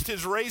confessed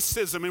his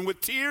racism and with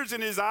tears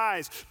in his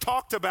eyes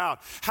talked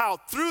about how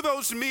through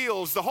those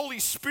meals the Holy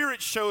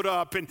Spirit showed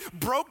up and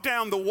broke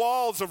down the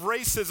walls of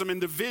racism and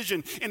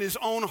division in his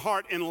own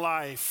heart and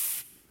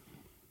life.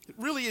 It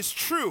really is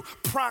true.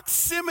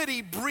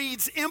 Proximity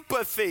breeds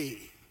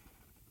empathy.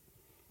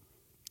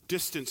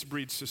 Distance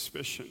breeds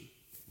suspicion.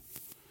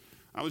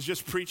 I was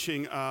just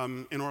preaching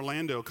in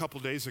Orlando a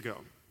couple days ago.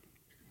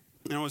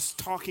 And I was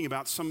talking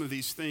about some of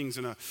these things,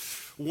 and a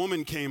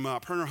woman came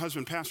up. Her and her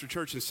husband pastor a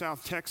church in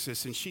South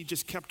Texas, and she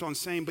just kept on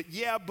saying, but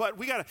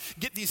we got to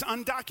get these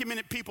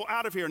undocumented people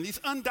out of here, and these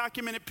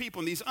undocumented people,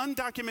 and these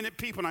undocumented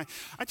people. And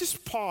I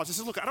just paused. I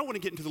said, look, I don't want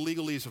to get into the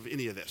legalese of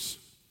any of this.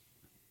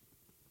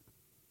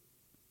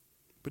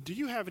 But do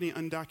you have any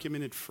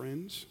undocumented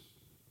friends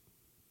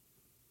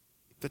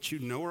that you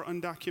know are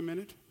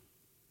undocumented?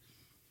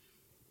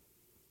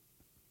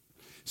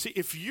 See,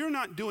 if you're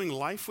not doing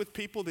life with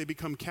people, they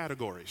become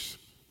categories.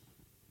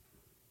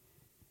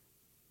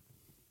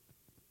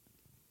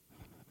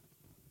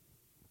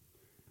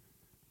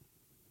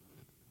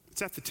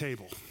 It's at the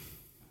table.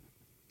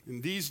 In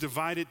these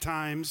divided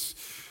times,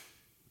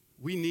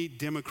 we need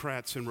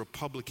Democrats and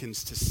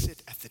Republicans to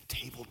sit at the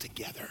table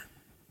together.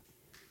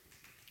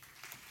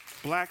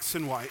 Blacks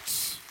and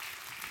whites,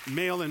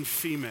 male and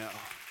female.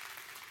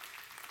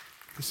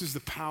 This is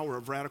the power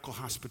of radical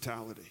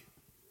hospitality.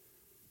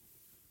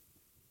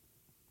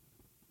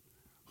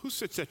 Who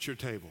sits at your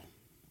table?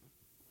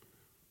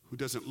 Who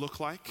doesn't look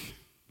like,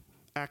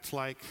 act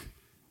like,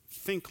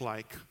 think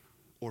like,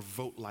 or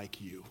vote like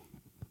you?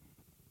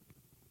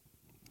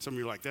 Some of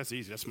you are like, that's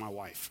easy, that's my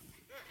wife.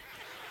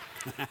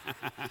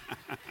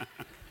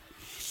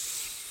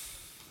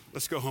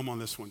 Let's go home on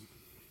this one.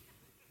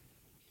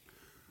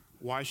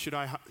 Why should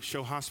I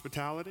show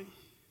hospitality?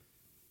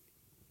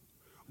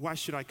 Why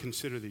should I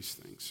consider these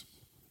things?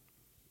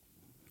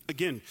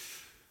 Again,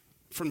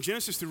 from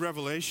Genesis through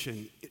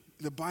Revelation,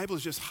 the Bible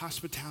is just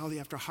hospitality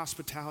after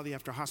hospitality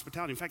after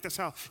hospitality. In fact, that's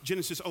how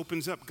Genesis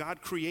opens up.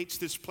 God creates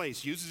this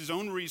place, uses his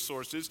own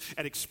resources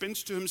at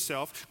expense to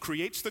himself,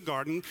 creates the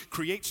garden,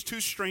 creates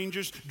two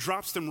strangers,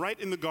 drops them right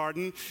in the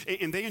garden,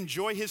 and they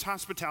enjoy his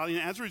hospitality.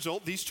 And as a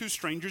result, these two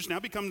strangers now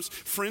becomes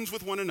friends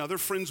with one another,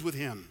 friends with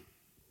him.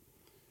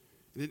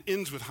 And it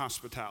ends with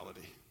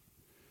hospitality.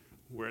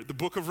 We're at the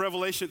book of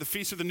Revelation, at the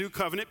Feast of the New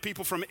Covenant.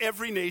 People from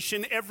every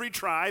nation, every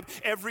tribe,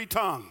 every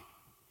tongue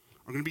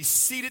are going to be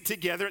seated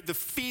together at the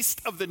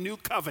Feast of the New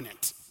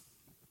Covenant.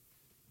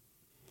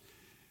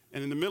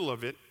 And in the middle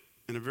of it,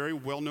 in a very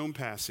well-known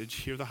passage,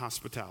 hear the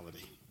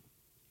hospitality.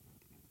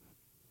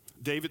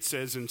 David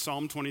says in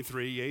Psalm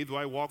 23, yea, though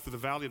I walk through the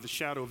valley of the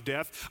shadow of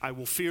death, I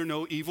will fear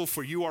no evil,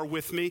 for you are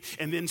with me.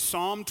 And then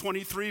Psalm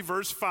 23,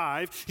 verse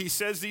 5, he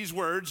says these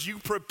words, you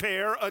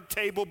prepare a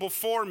table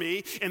before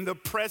me in the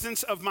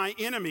presence of my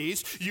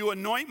enemies. You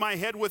anoint my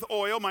head with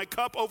oil, my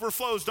cup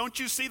overflows. Don't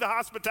you see the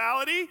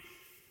hospitality?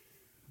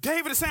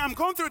 David is saying, I'm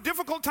going through a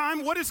difficult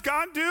time. What does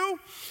God do?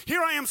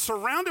 Here I am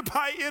surrounded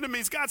by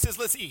enemies. God says,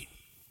 let's eat.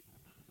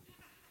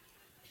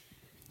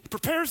 He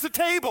prepares the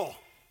table.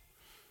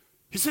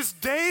 He says,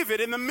 David,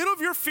 in the middle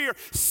of your fear,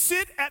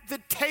 sit at the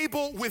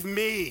table with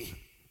me.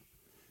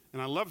 And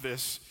I love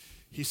this.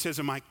 He says,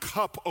 and my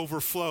cup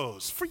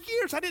overflows. For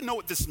years, I didn't know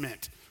what this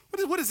meant.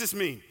 What does this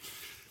mean?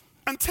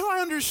 Until I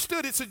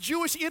understood it's a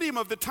Jewish idiom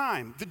of the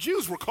time. The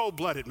Jews were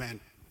cold-blooded,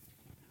 man.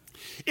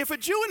 If a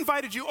Jew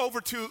invited you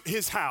over to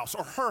his house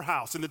or her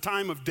house in the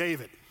time of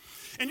David,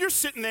 and you're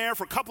sitting there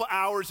for a couple of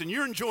hours and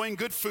you're enjoying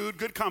good food,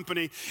 good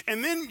company,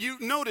 and then you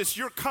notice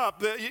your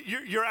cup,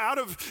 you're out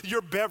of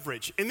your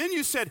beverage, and then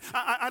you said,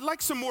 I'd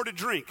like some more to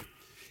drink.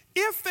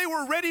 If they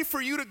were ready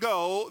for you to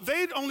go,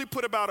 they'd only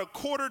put about a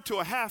quarter to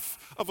a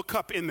half of a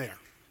cup in there.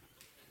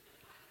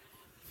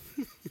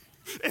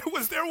 It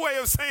was their way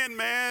of saying,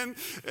 man,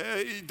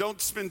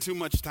 don't spend too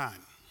much time.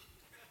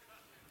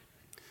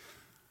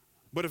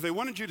 But if they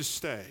wanted you to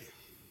stay,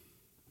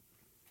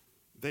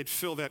 they'd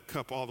fill that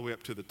cup all the way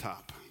up to the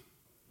top.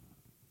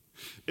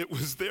 It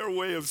was their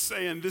way of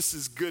saying, this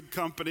is good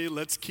company,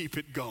 let's keep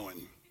it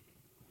going.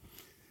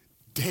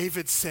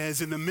 David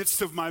says, in the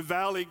midst of my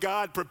valley,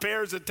 God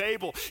prepares a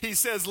table. He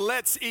says,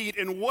 let's eat.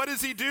 And what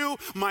does he do?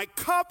 My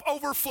cup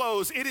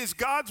overflows. It is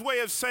God's way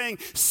of saying,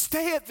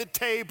 stay at the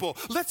table.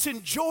 Let's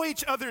enjoy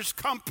each other's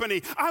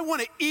company. I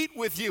want to eat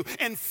with you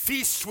and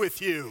feast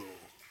with you.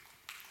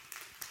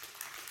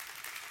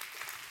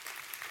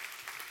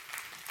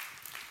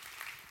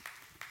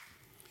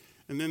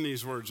 And then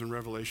these words in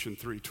Revelation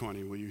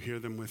 3:20, will you hear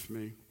them with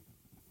me?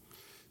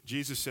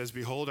 Jesus says,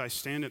 behold, I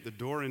stand at the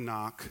door and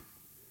knock.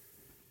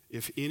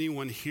 If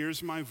anyone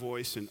hears my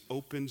voice and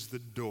opens the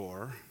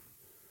door,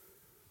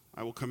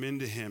 I will come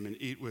into him and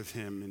eat with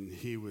him and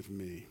he with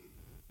me.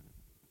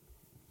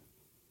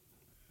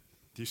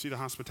 Do you see the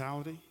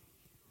hospitality?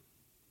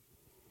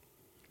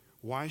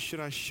 Why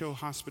should I show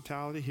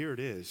hospitality? Here it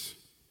is.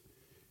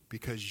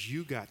 Because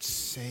you got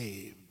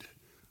saved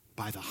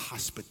by the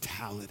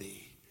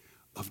hospitality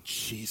of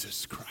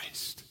Jesus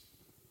Christ.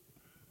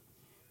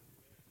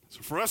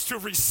 So for us to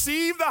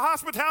receive the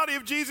hospitality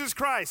of Jesus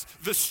Christ,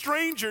 the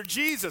stranger,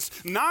 Jesus,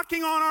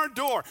 knocking on our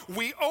door,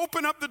 we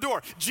open up the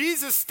door.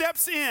 Jesus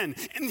steps in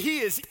and he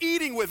is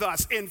eating with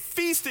us and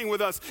feasting with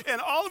us. And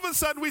all of a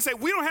sudden we say,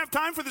 we don't have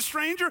time for the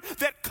stranger.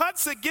 That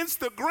cuts against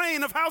the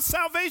grain of how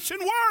salvation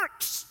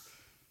works.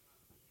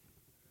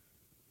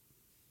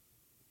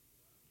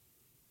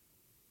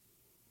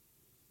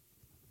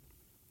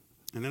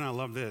 And then I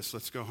love this.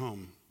 Let's go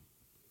home.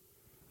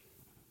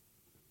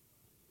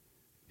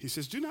 He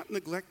says, do not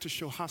neglect to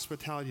show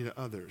hospitality to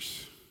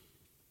others,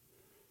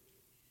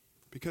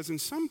 because in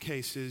some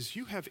cases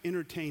you have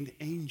entertained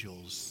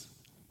angels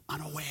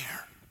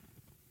unaware.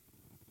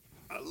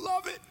 I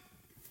love it.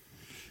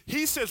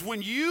 He says,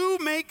 when you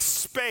make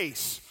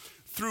space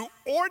through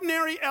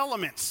ordinary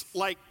elements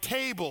like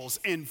tables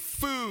and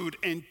food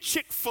and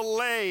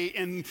Chick-fil-A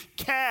and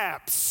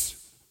cabs,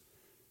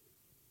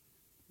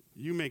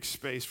 you make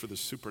space for the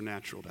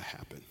supernatural to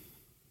happen.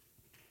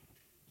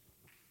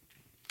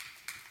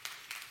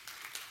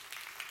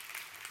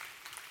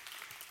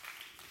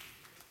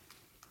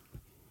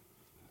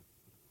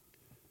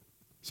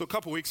 So a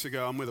couple weeks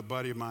ago, I'm with a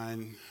buddy of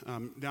mine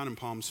down in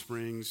Palm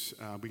Springs.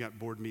 We got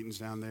board meetings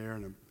down there,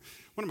 and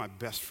one of my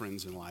best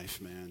friends in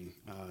life, man,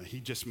 he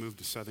just moved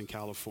to Southern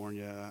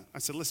California. I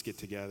said, let's get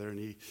together,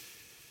 and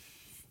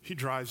he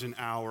drives an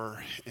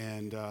hour,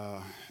 and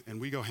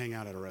we go hang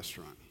out at a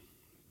restaurant.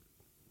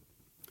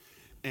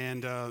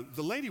 And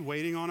the lady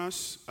waiting on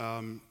us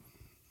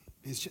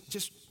is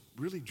just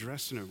really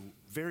dressed in a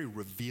very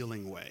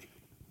revealing way.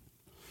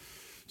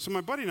 So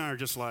my buddy and I are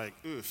just like,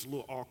 it's a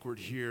little awkward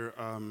here.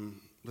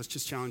 Let's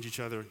just challenge each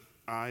other,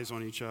 eyes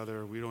on each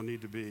other. We don't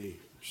need to be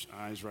just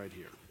eyes right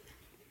here.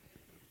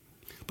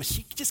 But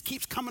she just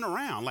keeps coming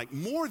around, like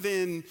more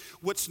than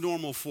what's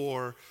normal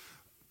for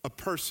a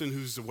person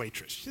who's a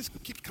waitress. She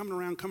just keeps coming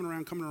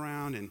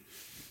around, and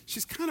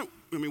she's kind of,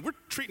 we're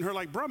treating her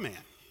like bruh man.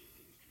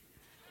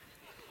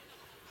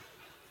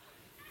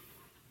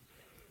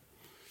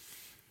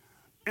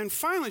 And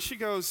finally she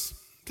goes,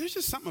 there's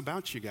just something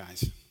about you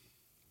guys.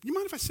 You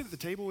mind if I sit at the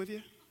table with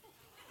you?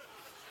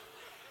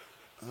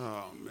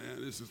 Oh,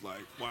 man, this is like,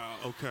 wow,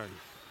 okay.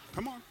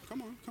 Come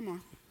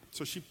on.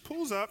 So she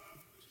pulls up,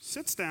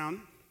 sits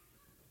down,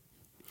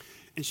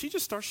 and she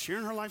just starts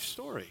sharing her life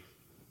story.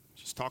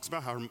 She talks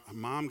about how her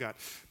mom got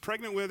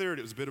pregnant with her.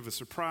 It was a bit of a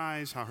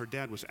surprise, how her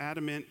dad was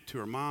adamant to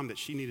her mom that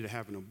she needed to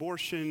have an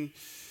abortion.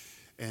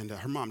 And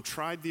her mom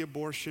tried the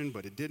abortion,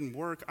 but it didn't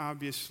work,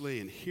 obviously.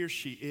 And here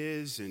she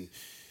is, and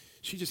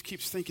she just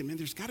keeps thinking, man,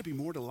 there's got to be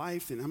more to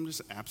life. And I'm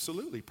just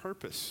absolutely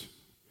purpose.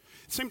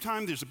 At the same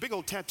time, there's a big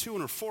old tattoo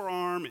on her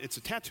forearm. It's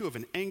a tattoo of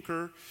an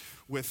anchor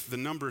with the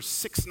number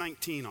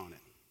 619 on it.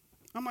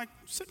 I'm like,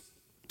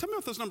 tell me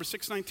about those numbers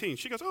 619.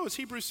 She goes, oh, it's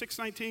Hebrews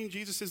 619.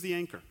 Jesus is the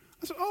anchor.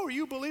 I said, oh, are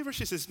you a believer?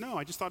 She says, no,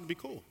 I just thought it'd be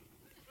cool.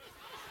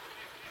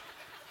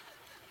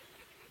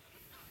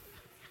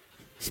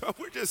 So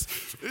this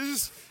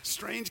is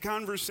strange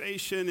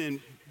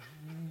conversation,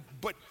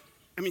 but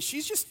I mean,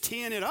 she's just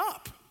teeing it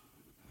up.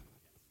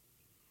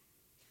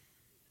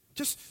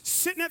 Just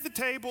sitting at the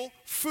table,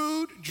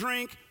 food,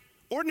 drink,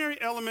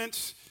 ordinary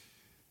elements,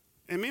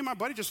 and me and my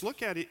buddy just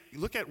look at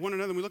one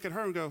another, and we look at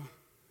her and go,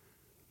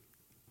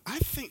 I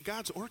think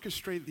God's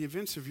orchestrated the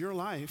events of your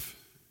life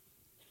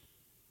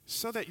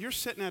so that you're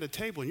sitting at a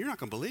table, and you're not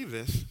going to believe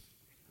this,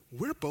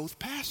 we're both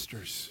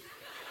pastors.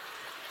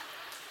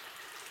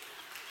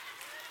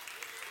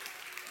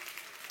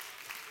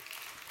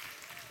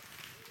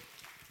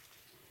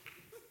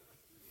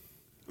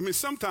 I mean,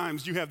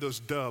 sometimes you have those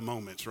duh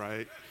moments,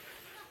 right?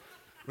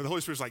 Where the Holy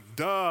Spirit's like,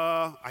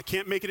 duh, I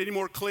can't make it any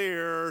more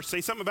clear.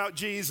 Say something about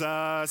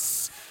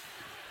Jesus.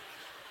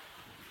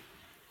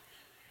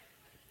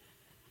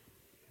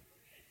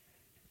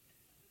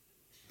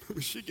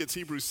 She gets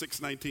Hebrews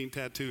 6:19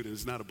 tattooed and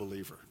is not a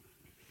believer.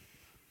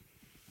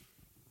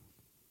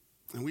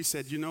 And we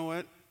said, you know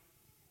what?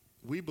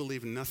 We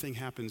believe nothing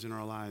happens in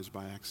our lives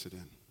by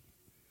accident.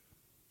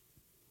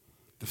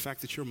 The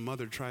fact that your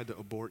mother tried to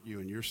abort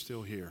you and you're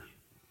still here.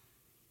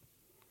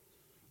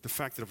 The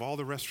fact that of all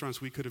the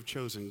restaurants we could have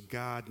chosen,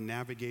 God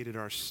navigated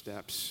our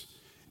steps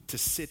to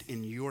sit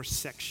in your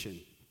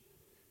section.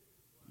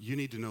 You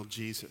need to know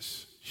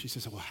Jesus. She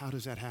says, well, how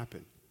does that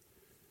happen?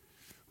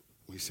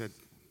 We said,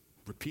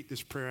 repeat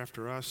this prayer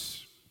after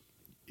us.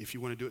 If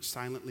you want to do it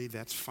silently,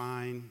 that's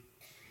fine.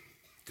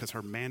 Because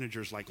her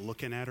manager's like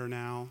looking at her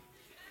now.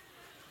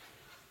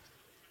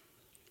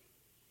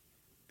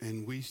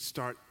 And we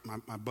start,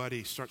 my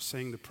buddy starts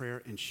saying the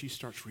prayer, and she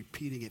starts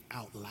repeating it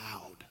out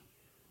loud.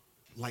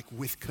 Like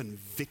with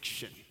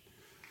conviction,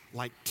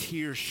 like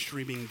tears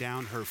streaming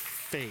down her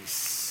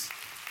face.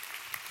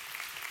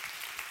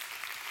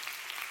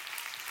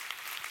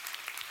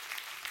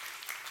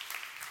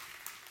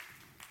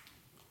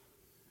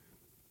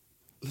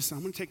 Listen,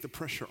 I'm going to take the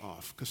pressure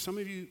off, because some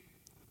of you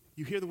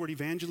hear the word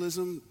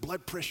evangelism,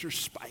 blood pressure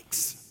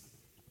spikes.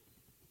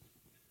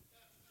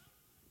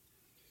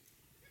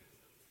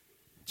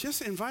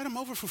 Just invite them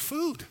over for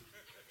food.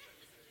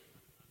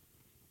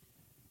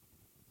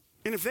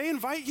 And if they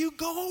invite you,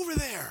 go over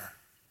there.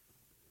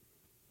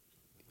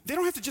 They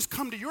don't have to just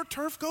come to your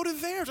turf, go to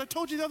theirs. I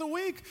told you the other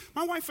week,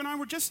 my wife and I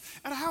were just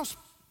at a house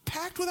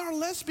packed with our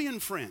lesbian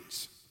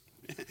friends.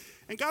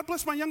 And God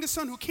bless my youngest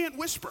son who can't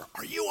whisper,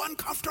 are you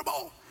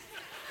uncomfortable?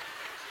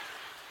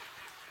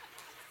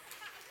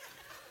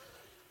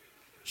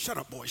 Shut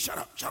up, boy, shut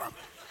up, shut up.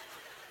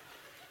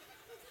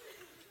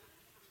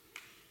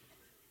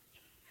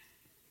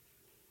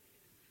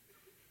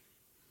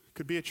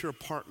 Could be at your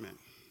apartment.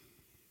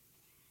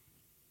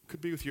 Could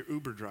be with your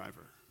Uber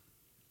driver.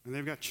 And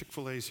they've got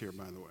Chick-fil-A's here,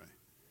 by the way.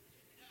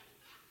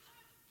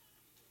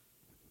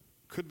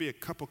 Could be a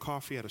cup of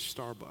coffee at a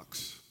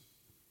Starbucks.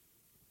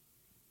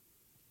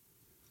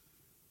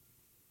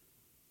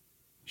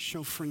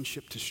 Show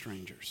friendship to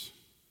strangers.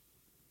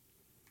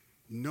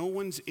 No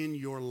one's in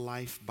your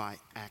life by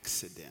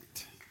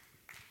accident.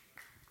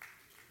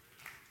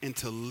 And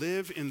to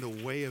live in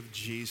the way of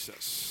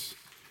Jesus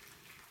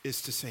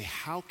is to say,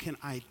 how can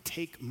I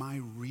take my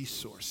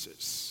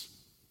resources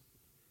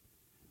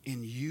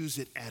and use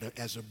it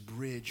as a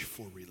bridge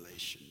for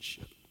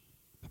relationship?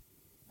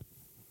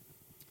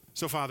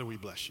 So, Father, we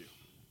bless you.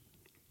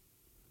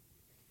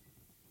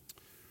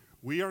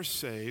 We are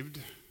saved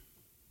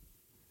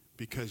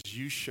because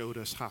you showed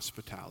us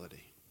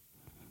hospitality.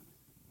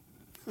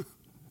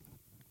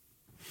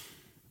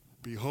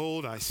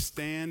 Behold, I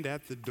stand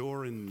at the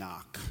door and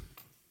knock.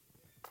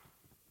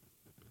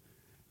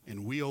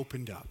 And we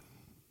opened up.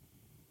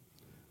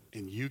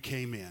 And you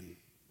came in.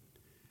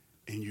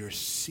 And you're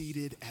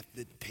seated at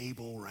the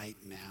table right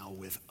now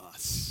with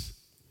us.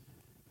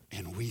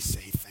 And we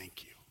say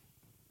thank you.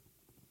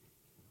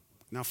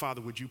 Now, Father,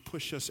 would you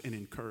push us and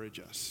encourage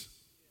us?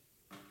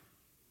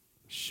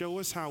 Show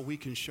us how we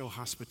can show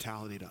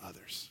hospitality to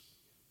others.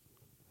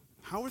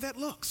 However that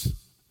looks.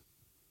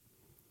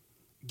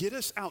 Get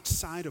us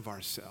outside of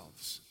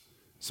ourselves.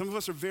 Some of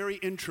us are very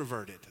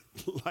introverted,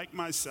 like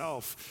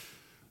myself.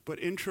 But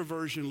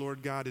introversion,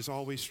 Lord God, is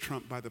always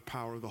trumped by the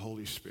power of the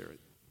Holy Spirit.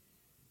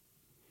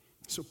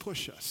 So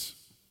push us,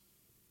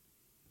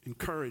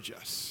 encourage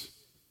us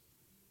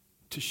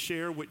to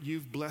share what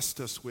you've blessed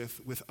us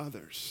with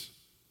others.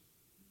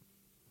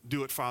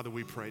 Do it, Father,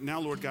 we pray. Now,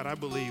 Lord God, I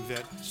believe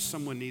that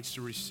someone needs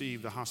to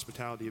receive the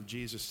hospitality of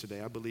Jesus today.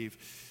 I believe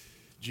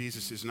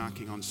Jesus is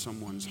knocking on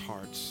someone's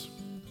hearts.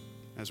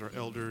 as our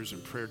elders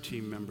and prayer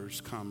team members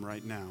come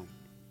right now.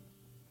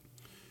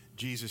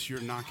 Jesus,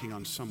 you're knocking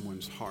on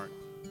someone's heart,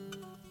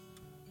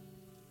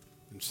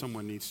 and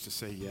someone needs to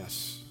say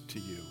yes to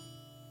you.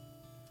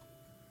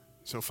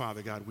 So,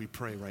 Father God, we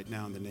pray right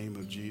now in the name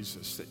of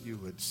Jesus that you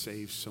would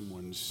save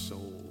someone's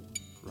soul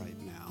right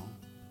now.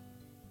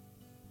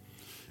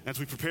 As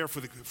we prepare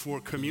for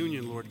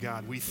communion, Lord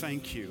God, we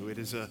thank you. It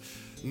is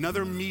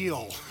another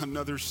meal,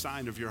 another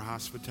sign of your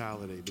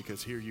hospitality,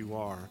 because here you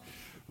are,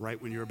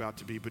 right when you're about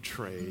to be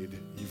betrayed.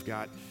 You've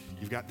got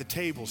the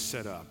table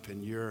set up,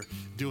 and you're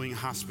doing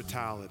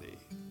hospitality.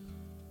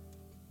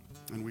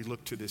 And we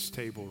look to this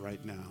table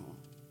right now,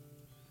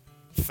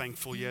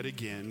 thankful yet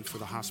again for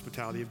the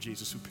hospitality of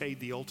Jesus, who paid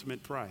the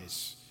ultimate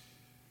price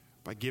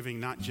by giving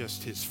not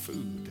just his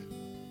food,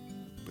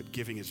 but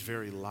giving his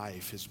very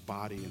life, his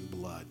body and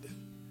blood,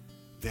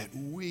 that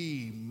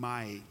we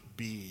might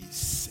be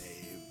saved.